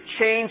 ministry,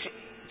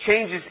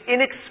 changes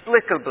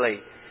inexplicably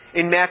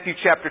in Matthew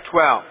chapter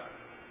 12.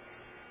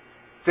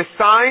 The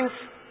signs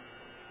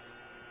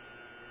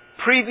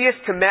previous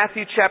to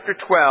Matthew chapter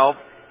 12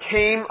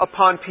 came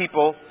upon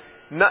people.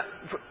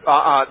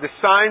 The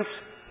signs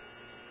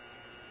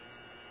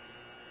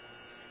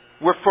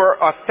were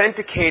for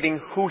authenticating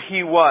who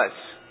He was.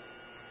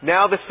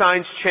 Now the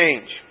signs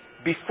change.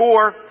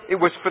 Before, it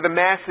was for the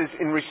masses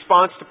in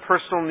response to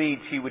personal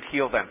needs He would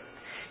heal them.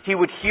 He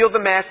would heal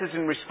the masses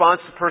in response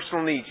to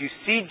personal needs. You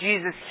see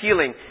Jesus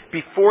healing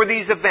before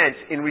these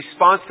events in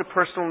response to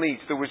personal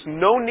needs. There was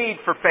no need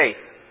for faith.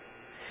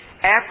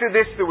 After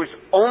this, there was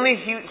only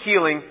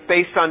healing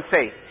based on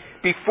faith.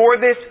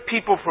 Before this,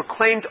 people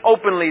proclaimed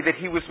openly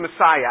that He was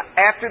Messiah.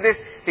 After this,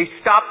 they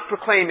stopped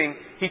proclaiming.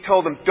 He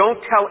told them,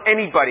 don't tell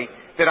anybody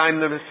that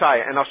I'm the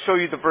Messiah. And I'll show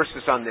you the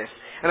verses on this.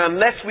 And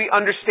unless we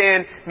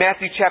understand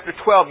Matthew chapter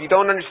 12, you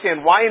don't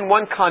understand why in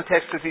one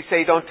context does He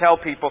say don't tell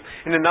people,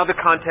 in another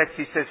context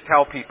He says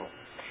tell people.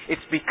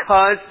 It's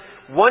because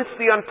once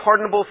the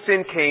unpardonable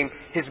sin came,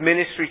 His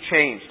ministry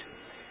changed.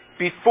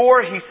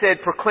 Before He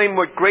said proclaim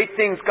what great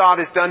things God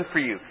has done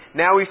for you.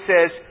 Now He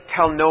says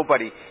tell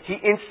nobody.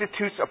 He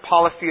institutes a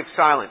policy of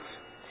silence.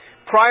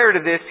 Prior to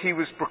this, He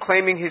was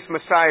proclaiming His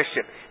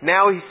messiahship.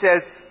 Now He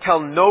says tell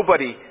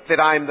nobody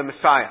that I am the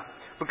Messiah.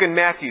 Look in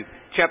Matthew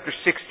chapter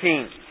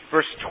 16.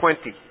 Verse 20.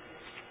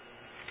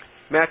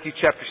 Matthew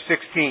chapter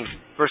 16,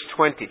 verse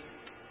 20.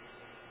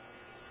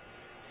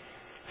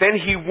 Then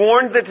He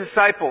warned the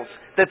disciples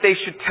that they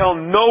should tell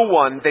no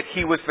one that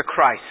He was the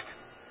Christ.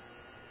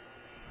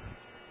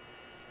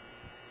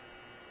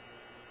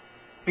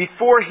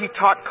 Before He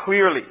taught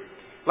clearly,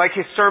 like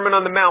His Sermon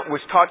on the Mount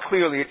was taught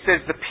clearly. It says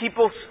the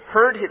people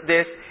heard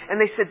this and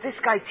they said, this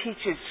guy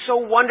teaches so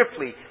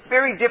wonderfully,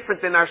 very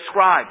different than our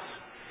scribes.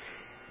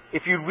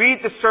 If you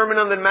read the Sermon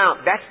on the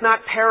Mount, that's not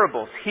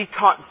parables. He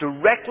taught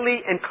directly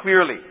and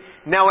clearly.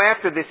 Now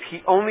after this, He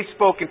only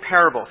spoke in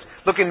parables.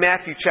 Look in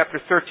Matthew chapter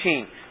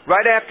 13.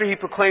 Right after He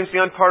proclaims the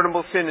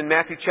unpardonable sin in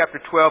Matthew chapter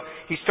 12,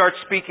 He starts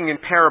speaking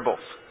in parables.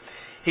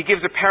 He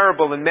gives a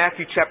parable in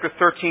Matthew chapter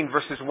 13,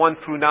 verses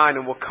 1 through 9,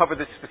 and we'll cover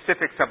the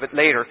specifics of it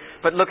later.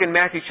 But look in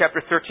Matthew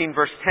chapter 13,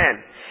 verse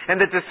 10. And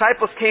the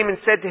disciples came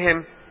and said to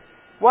Him,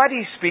 why do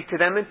you speak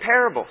to them in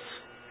parables?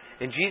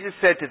 And Jesus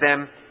said to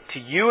them, To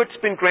you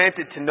it's been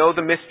granted to know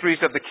the mysteries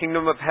of the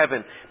kingdom of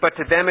heaven, but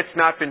to them it's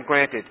not been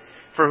granted.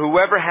 For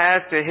whoever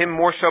has, to him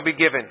more shall be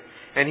given,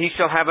 and he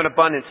shall have an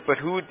abundance. But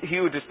he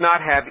who does not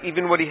have,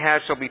 even what he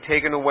has shall be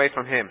taken away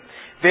from him.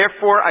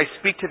 Therefore I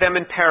speak to them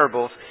in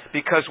parables,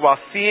 because while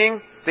seeing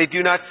they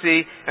do not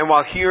see, and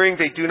while hearing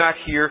they do not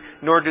hear,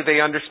 nor do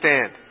they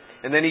understand.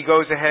 And then he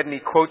goes ahead and he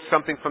quotes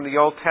something from the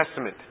Old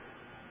Testament.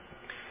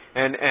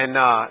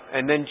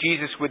 And then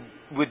Jesus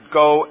would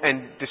go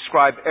and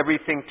describe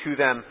everything to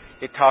them.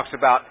 It talks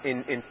about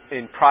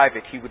in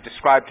private. He would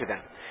describe to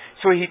them.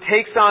 So he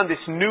takes on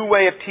this new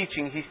way of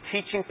teaching. He's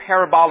teaching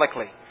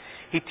parabolically.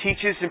 He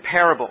teaches in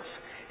parables.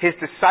 His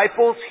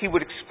disciples, he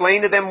would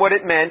explain to them what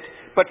it meant,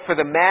 but for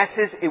the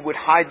masses, it would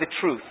hide the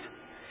truth.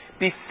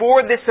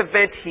 Before this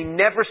event, he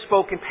never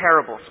spoke in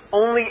parables.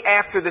 Only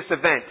after this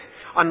event.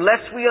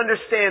 Unless we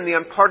understand the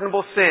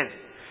unpardonable sin,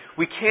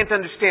 we can't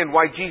understand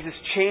why Jesus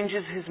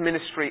changes his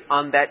ministry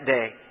on that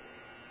day.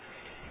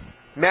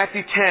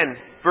 Matthew 10,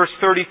 verse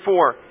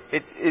 34,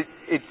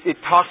 it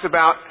talks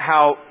about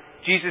how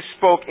Jesus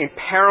spoke in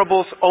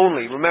parables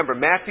only. Remember,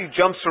 Matthew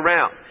jumps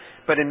around.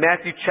 But in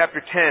Matthew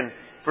chapter 10,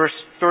 verse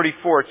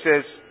 34, it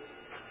says,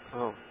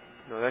 oh,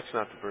 no, that's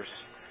not the verse.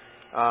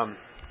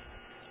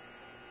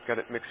 Got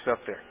it mixed up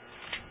there.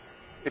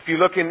 If you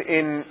look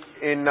in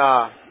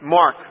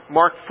Mark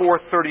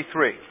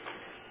 4:33.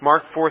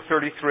 Mark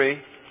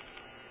 4:33.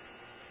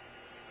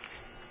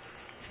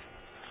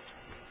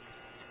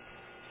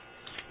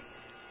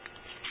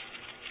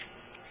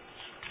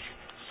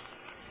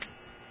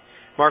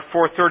 Mark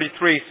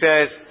 4:33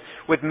 says,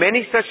 with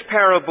many such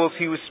parables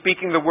he was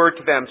speaking the word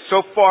to them,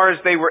 so far as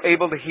they were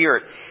able to hear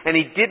it. And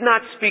he did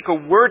not speak a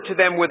word to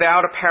them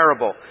without a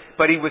parable,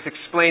 but he was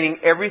explaining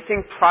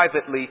everything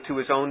privately to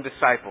his own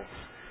disciples.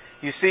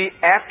 You see,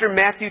 after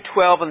Matthew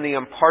 12 and the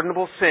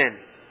unpardonable sin,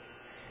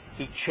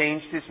 he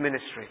changed his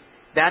ministry.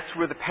 That's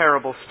where the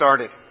parable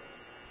started.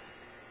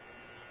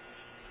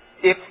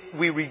 If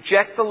we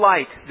reject the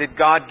light that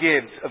God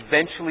gives,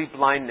 eventually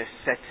blindness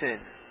sets in.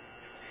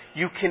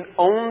 You can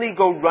only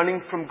go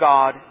running from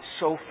God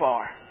so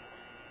far.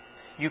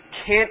 You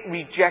can't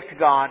reject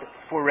God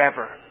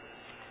forever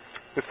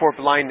before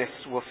blindness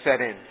will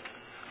set in.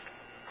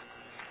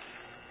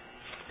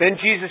 Then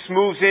Jesus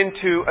moves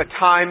into a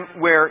time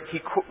where he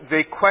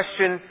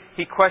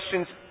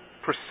questions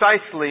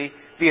precisely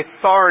the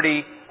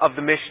authority of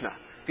the Mishnah,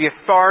 the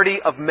authority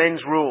of men's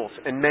rules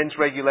and men's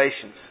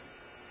regulations.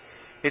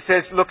 It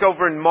says, look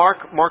over in Mark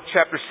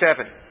chapter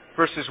 7,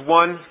 verses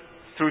 1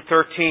 through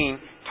 13,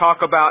 talk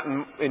about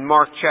in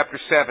Mark chapter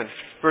 7,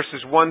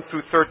 verses 1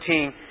 through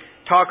 13,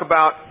 talk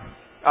about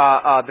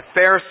the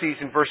Pharisees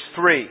in verse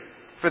 3.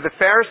 For the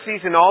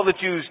Pharisees and all the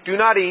Jews do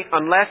not eat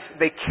unless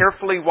they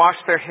carefully wash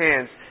their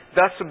hands,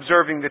 thus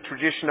observing the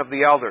tradition of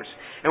the elders.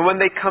 And when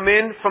they come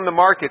in from the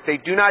market, they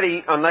do not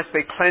eat unless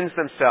they cleanse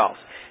themselves.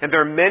 And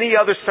there are many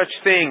other such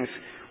things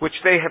which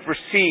they have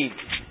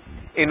received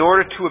in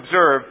order to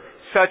observe,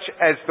 such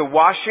as the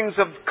washings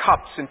of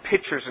cups and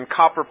pitchers and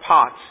copper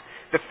pots.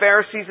 The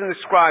Pharisees and the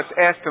scribes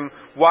asked him,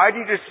 why do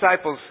your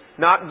disciples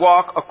not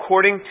walk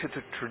according to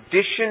the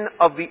tradition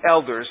of the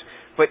elders,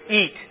 but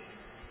eat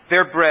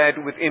their bread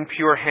with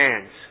impure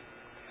hands?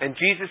 And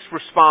Jesus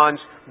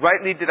responds,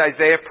 rightly did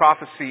Isaiah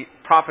prophesy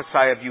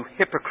of you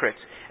hypocrites,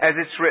 as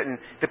it's written,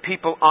 the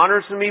people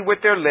honors me with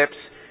their lips,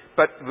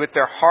 but with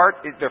their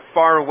heart they're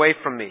far away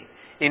from me.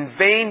 In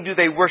vain do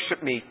they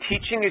worship me,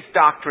 teaching as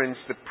doctrines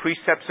the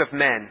precepts of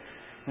men.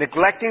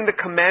 Neglecting the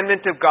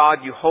commandment of God,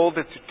 you hold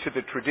it to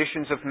the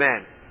traditions of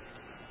men.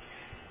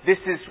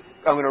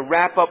 I'm going to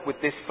wrap up with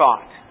this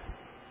thought.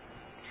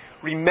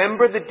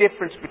 Remember the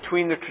difference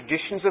between the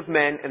traditions of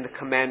men and the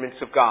commandments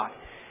of God.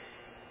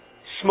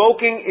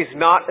 Smoking is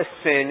not a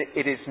sin,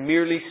 it is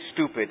merely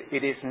stupid.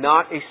 It is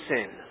not a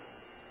sin.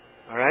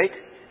 Alright?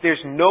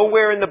 There's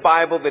nowhere in the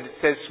Bible that it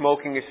says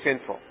smoking is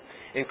sinful.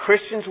 And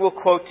Christians will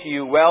quote to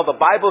you, well, the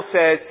Bible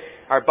says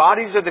our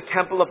bodies are the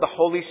temple of the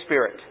Holy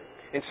Spirit.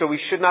 And so we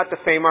should not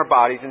defame our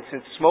bodies. And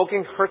since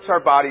smoking hurts our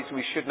bodies,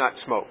 we should not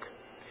smoke.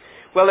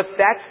 Well, if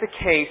that's the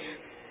case,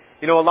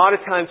 a lot of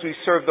times we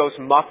serve those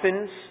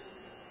muffins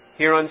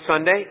here on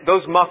Sunday.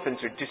 Those muffins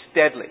are just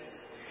deadly.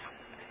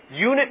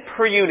 Unit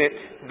per unit,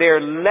 they're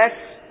less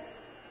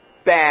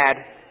bad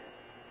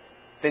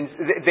than...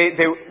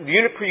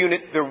 unit per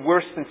unit, they're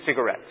worse than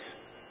cigarettes.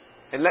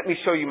 And let me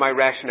show you my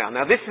rationale.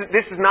 Now, this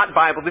is not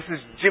Bible. This is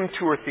gym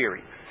tour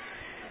theory.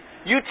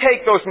 You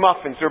take those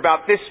muffins. They're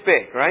about this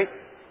big, right?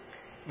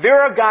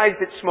 There are guys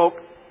that smoke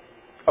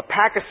a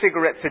pack of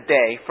cigarettes a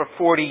day for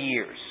 40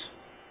 years.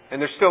 And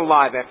they're still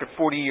alive after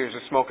 40 years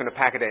of smoking a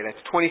pack a day. That's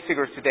 20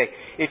 cigarettes a day.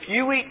 If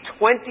you eat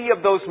 20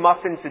 of those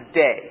muffins a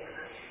day,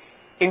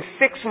 in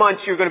 6 months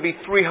you're going to be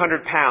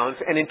 300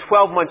 pounds, and in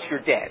 12 months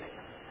you're dead.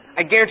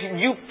 I guarantee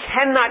you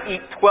cannot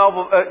eat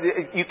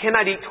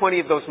 20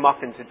 of those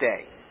muffins a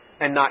day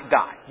and not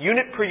die.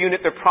 Unit per unit,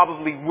 they're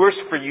probably worse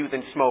for you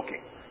than smoking.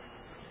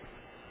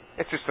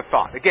 That's just a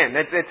thought. Again,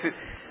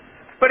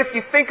 but if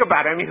you think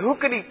about it, who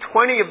could eat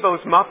 20 of those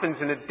muffins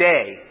in a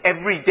day,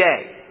 every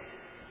day,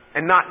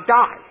 and not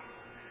die?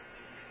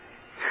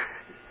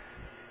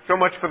 So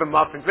much for the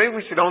muffins. Maybe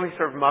we should only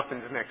serve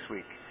muffins next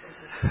week.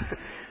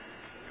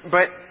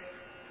 But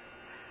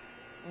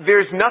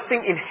there's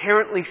nothing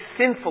inherently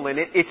sinful in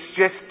it. It's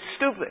just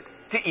stupid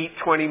to eat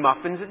 20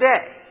 muffins a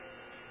day.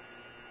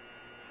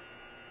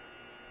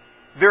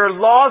 There are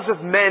laws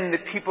of men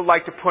that people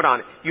like to put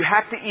on it. You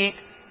have to eat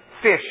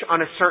fish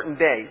on a certain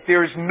day.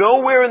 There's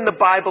nowhere in the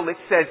Bible that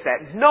says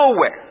that.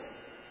 Nowhere.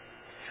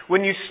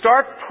 When you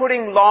start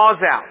putting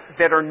laws out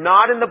that are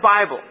not in the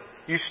Bible,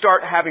 you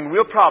start having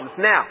real problems.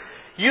 Now,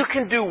 you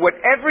can do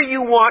whatever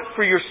you want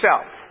for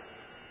yourself.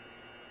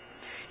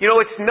 You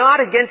know, it's not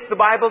against the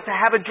Bible to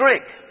have a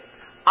drink.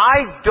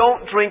 I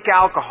don't drink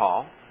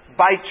alcohol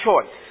by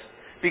choice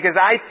because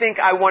I think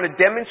I want to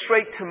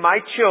demonstrate to my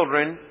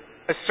children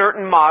a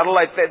certain model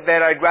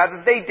that I'd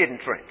rather they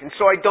didn't drink. And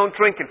so I don't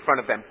drink in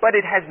front of them. But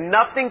it has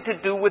nothing to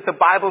do with the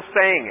Bible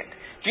saying it.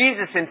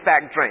 Jesus, in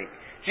fact, drank.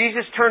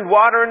 Jesus turned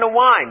water into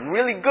wine,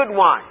 really good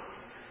wine.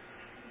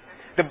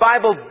 The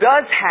Bible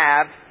does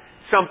have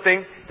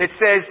something that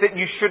says that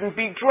you shouldn't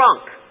be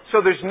drunk. So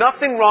there's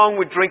nothing wrong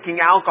with drinking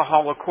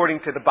alcohol according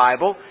to the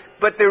Bible,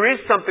 but there is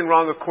something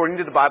wrong according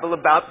to the Bible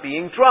about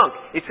being drunk.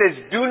 It says,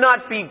 do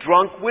not be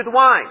drunk with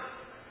wine.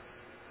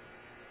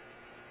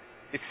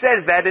 It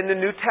says that in the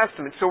New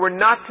Testament, so we're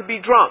not to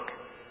be drunk.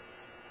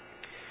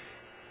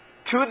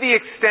 To the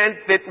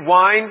extent that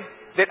wine,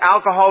 that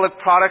alcoholic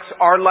products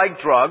are like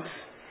drugs,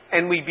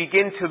 and we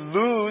begin to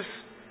lose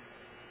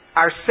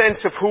our sense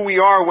of who we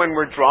are when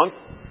we're drunk,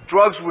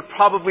 drugs would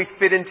probably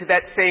fit into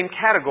that same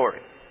category.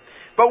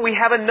 But we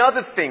have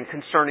another thing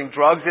concerning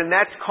drugs, and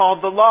that's called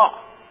the law.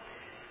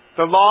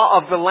 The law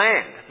of the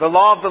land. The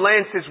law of the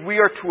land says we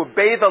are to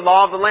obey the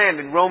law of the land.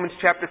 In Romans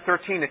chapter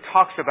 13 it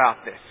talks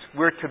about this.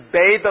 We're to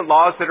obey the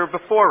laws that are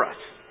before us.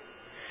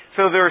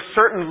 So there are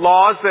certain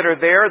laws that are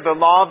there, the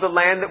law of the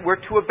land that we're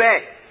to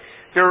obey.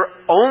 The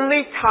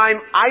only time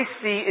I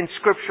see in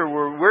Scripture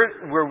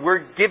where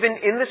we're given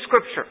in the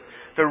Scripture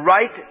the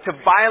right to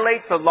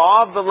violate the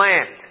law of the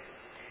land,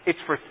 it's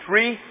for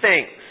three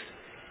things.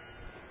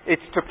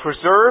 It's to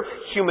preserve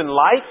human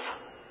life,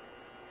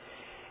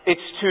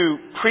 it's to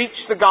preach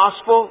the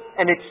gospel,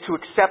 and it's to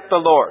accept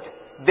the Lord.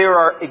 There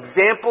are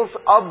examples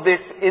of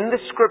this in the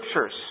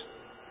Scriptures.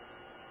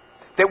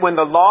 That when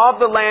the law of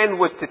the land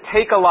was to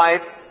take a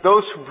life,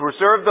 those who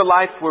preserved the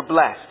life were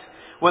blessed.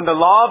 When the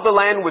law of the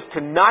land was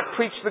to not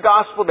preach the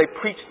gospel, they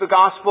preached the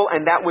gospel,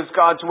 and that was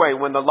God's way.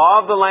 When the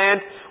law of the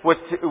land was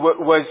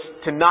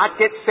to not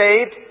get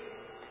saved,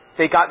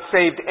 they got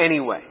saved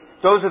anyway.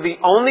 Those are the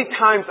only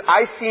times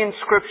I see in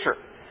Scripture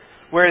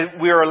where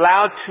we are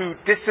allowed to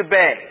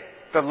disobey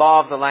the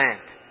law of the land.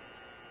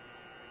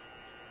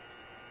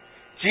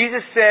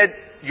 Jesus said,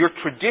 your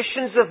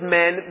traditions of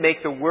men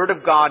make the word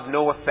of God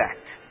no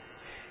effect.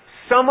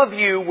 Some of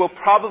you will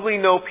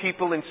probably know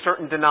people in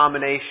certain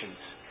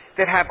denominations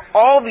that have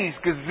all these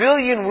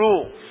gazillion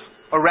rules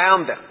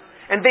around them.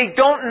 And they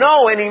don't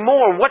know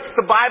anymore what's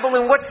the Bible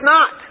and what's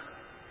not.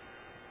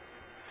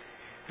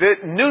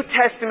 The New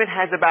Testament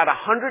has about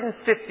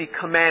 150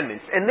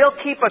 commandments, and they'll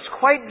keep us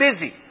quite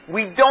busy.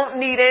 We don't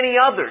need any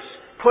others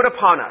put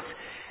upon us.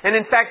 And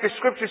in fact, the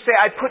Scriptures say,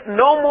 I put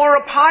no more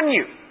upon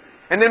you.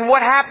 And then what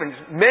happens?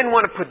 Men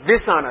want to put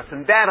this on us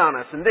and that on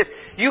us and this.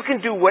 You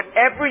can do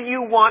whatever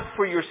you want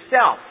for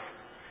yourself,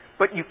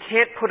 but you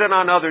can't put it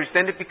on others.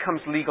 Then it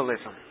becomes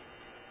legalism.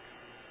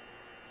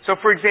 So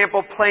for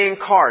example,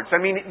 playing cards. I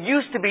mean, it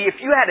used to be if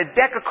you had a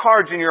deck of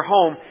cards in your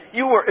home,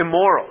 you were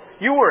immoral.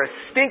 You were a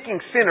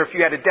stinking sinner if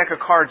you had a deck of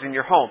cards in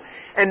your home.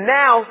 And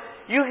now,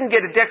 you can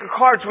get a deck of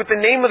cards with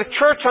the name of the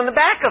church on the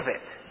back of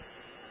it.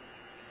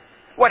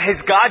 What, has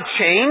God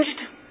changed?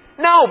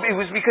 No, it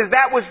was because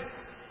that was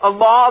a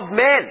law of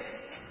men.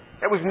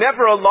 That was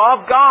never a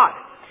law of God.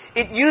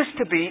 It used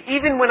to be,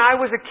 even when I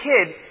was a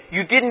kid,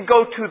 you didn't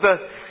go to the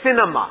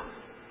cinema.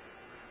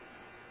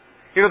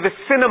 You know, the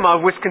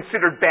cinema was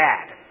considered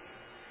bad.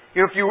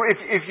 You know,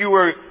 if you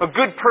were a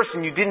good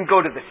person, you didn't go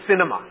to the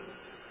cinema.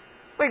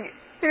 Like,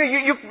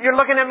 you're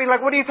looking at me like,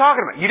 what are you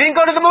talking about? You didn't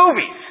go to the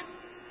movies.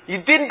 You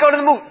didn't go to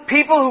the movies.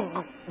 People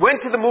who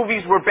went to the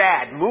movies were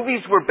bad.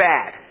 Movies were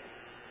bad.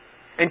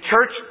 And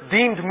church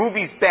deemed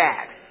movies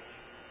bad.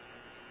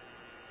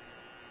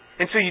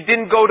 And so you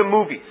didn't go to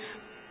movies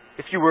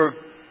if you were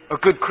a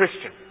good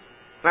Christian.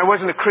 And I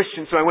wasn't a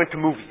Christian, so I went to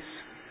movies.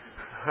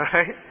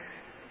 Alright?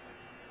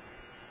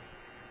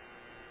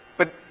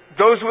 But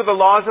those were the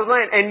laws of the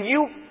land. And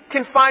you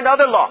can find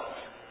other laws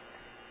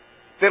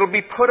that'll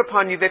be put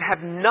upon you that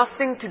have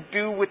nothing to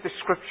do with the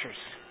Scriptures.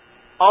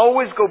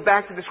 Always go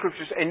back to the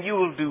Scriptures and you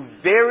will do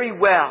very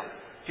well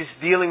just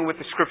dealing with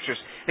the Scriptures.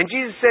 And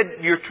Jesus said,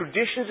 your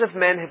traditions of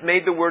men have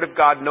made the Word of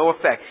God no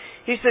effect.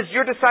 He says,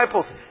 your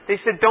disciples, they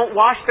said, don't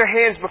wash their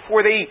hands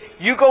before they eat.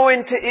 You go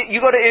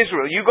to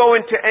Israel, you go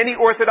into any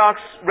Orthodox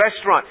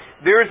restaurant.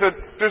 There's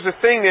a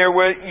thing there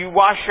where you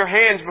wash your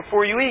hands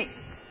before you eat.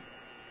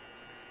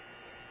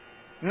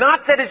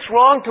 Not that it's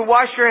wrong to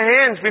wash your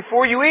hands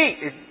before you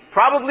eat. It's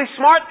probably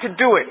smart to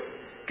do it,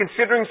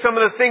 considering some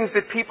of the things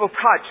that people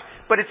touch.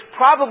 But it's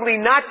probably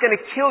not going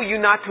to kill you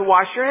not to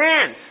wash your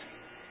hands.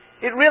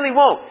 It really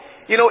won't.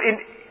 You know,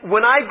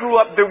 when I grew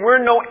up, there were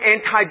no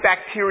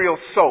antibacterial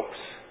soaps.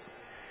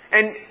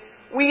 And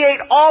we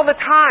ate all the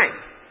time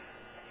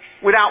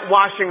without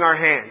washing our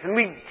hands. And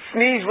we'd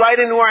sneeze right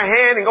into our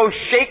hand and go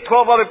shake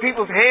 12 other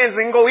people's hands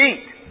and go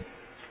eat.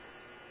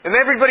 And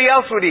everybody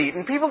else would eat.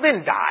 And people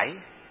didn't die.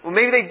 Well,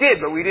 maybe they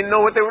did, but we didn't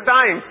know what they were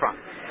dying from.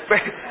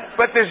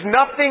 But there's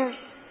nothing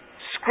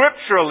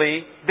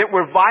scripturally that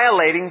we're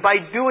violating by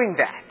doing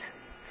that.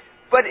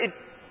 But it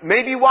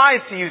may be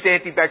wise to use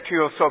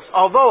antibacterial soaps.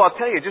 Although, I'll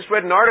tell you, I just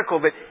read an article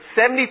that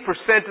 70%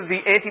 of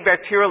the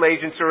antibacterial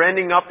agents are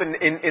ending up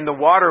in the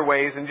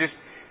waterways and just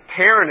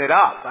tearing it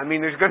up. I mean,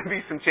 there's going to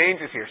be some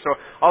changes here. So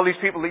all these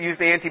people that use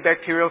the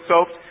antibacterial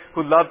soaps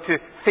who love to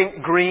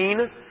think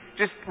green,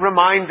 just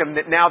remind them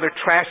that now they're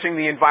trashing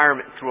the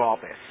environment through all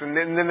this. And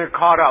then they're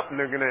caught up and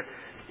they're going to,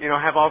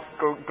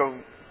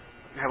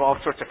 have all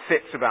sorts of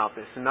fits about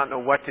this and not know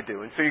what to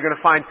do. And so you're going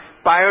to find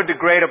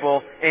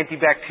biodegradable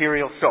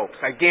antibacterial soaps.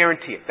 I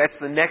guarantee it. That's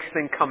the next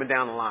thing coming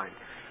down the line.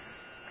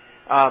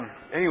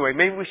 Anyway,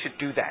 maybe we should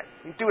do that.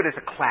 Do it as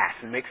a class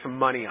and make some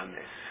money on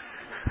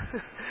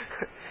this.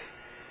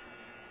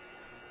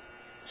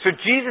 So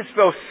Jesus,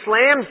 though,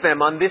 slams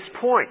them on this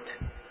point,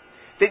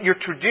 that your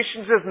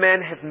traditions of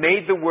men have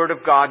made the Word of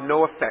God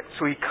no effect.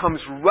 So he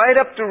comes right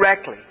up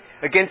directly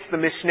against the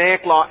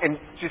Mishnaic law and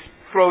just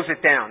throws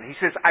it down. He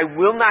says, I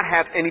will not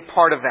have any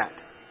part of that.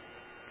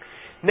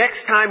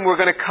 Next time we're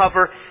going to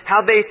cover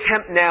how they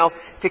attempt now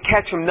to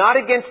catch him, not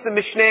against the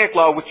Mishnaic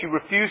law, which he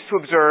refused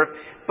to observe,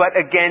 but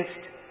against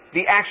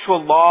the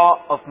actual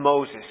law of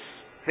Moses.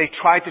 They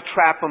tried to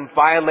trap him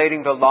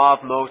violating the law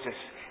of Moses,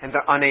 and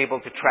they're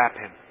unable to trap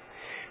him.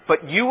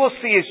 But you will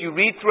see as you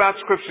read throughout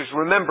Scriptures,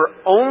 remember,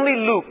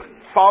 only Luke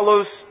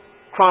follows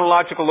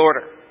chronological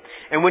order.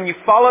 And when you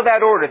follow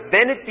that order,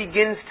 then it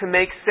begins to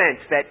make sense.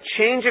 That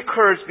change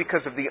occurs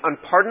because of the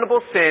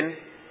unpardonable sin,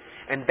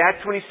 and that's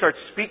when he starts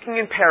speaking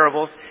in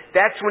parables.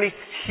 That's when he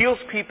heals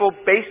people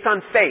based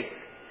on faith.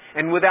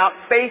 And without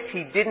faith,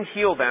 he didn't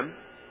heal them.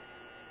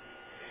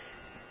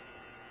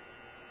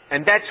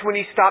 And that's when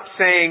he stopped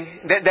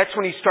saying, that's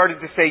when he started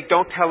to say,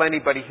 don't tell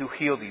anybody who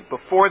healed you.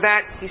 Before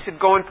that, he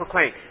said, go and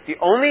proclaim. The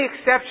only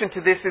exception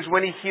to this is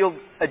when he healed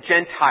a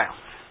Gentile,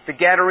 the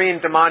Gadarene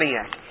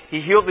demoniac.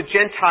 He healed the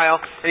Gentile,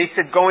 and he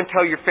said, go and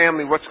tell your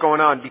family what's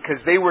going on,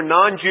 because they were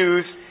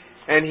non-Jews,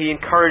 and he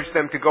encouraged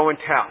them to go and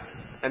tell.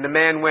 And the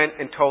man went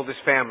and told his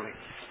family.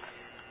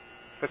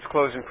 Let's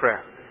close in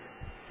prayer.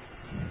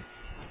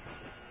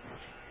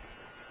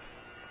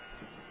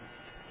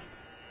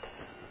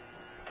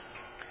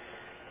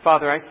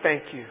 Father, I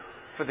thank you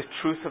for the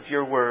truth of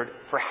your word,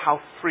 for how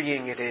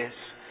freeing it is.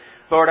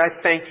 Lord,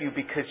 I thank you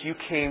because you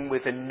came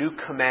with a new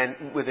command,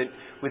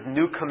 with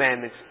new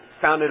commandments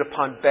founded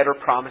upon better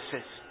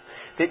promises.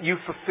 That you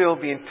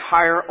fulfill the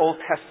entire Old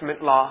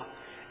Testament law,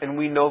 and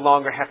we no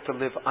longer have to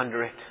live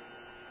under it.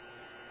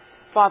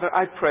 Father,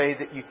 I pray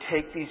that you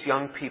take these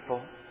young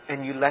people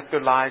and you let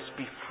their lives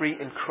be free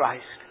in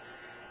Christ,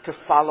 to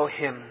follow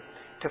him,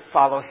 to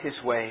follow his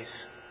ways.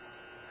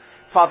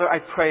 Father, I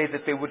pray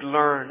that they would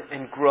learn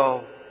and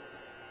grow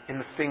in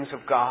the things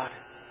of God.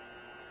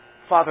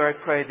 Father, I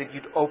pray that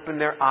you'd open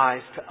their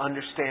eyes to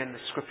understand the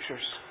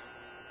Scriptures,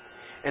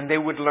 and they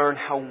would learn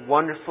how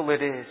wonderful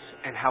it is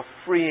and how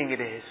freeing it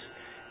is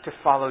to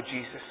follow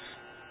Jesus.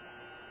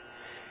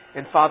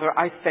 And Father,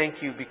 I thank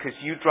you because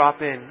you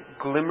drop in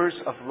glimmers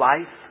of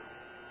life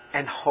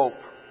and hope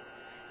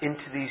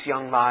into these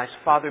young lives.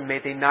 Father, may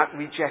they not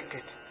reject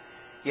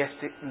it,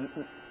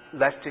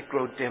 lest it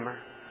grow dimmer.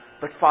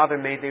 But Father,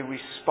 may they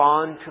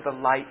respond to the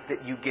light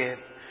that you give.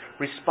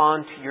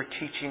 Respond to your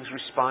teachings.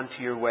 Respond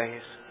to your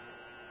ways.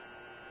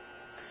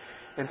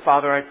 And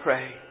Father, I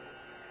pray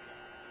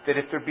that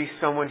if there be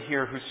someone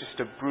here who's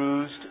just a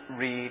bruised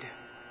reed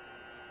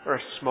or a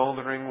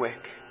smoldering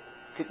wick,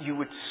 that you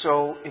would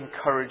so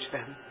encourage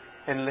them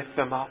and lift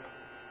them up,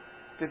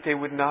 that they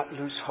would not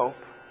lose hope,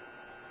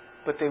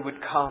 but they would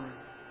come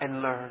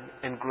and learn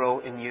and grow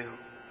in you.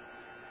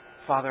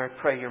 Father,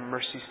 I pray your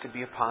mercies to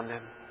be upon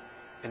them,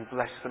 and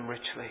bless them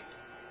richly.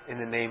 In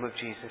the name of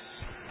Jesus.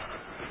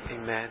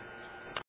 Amen.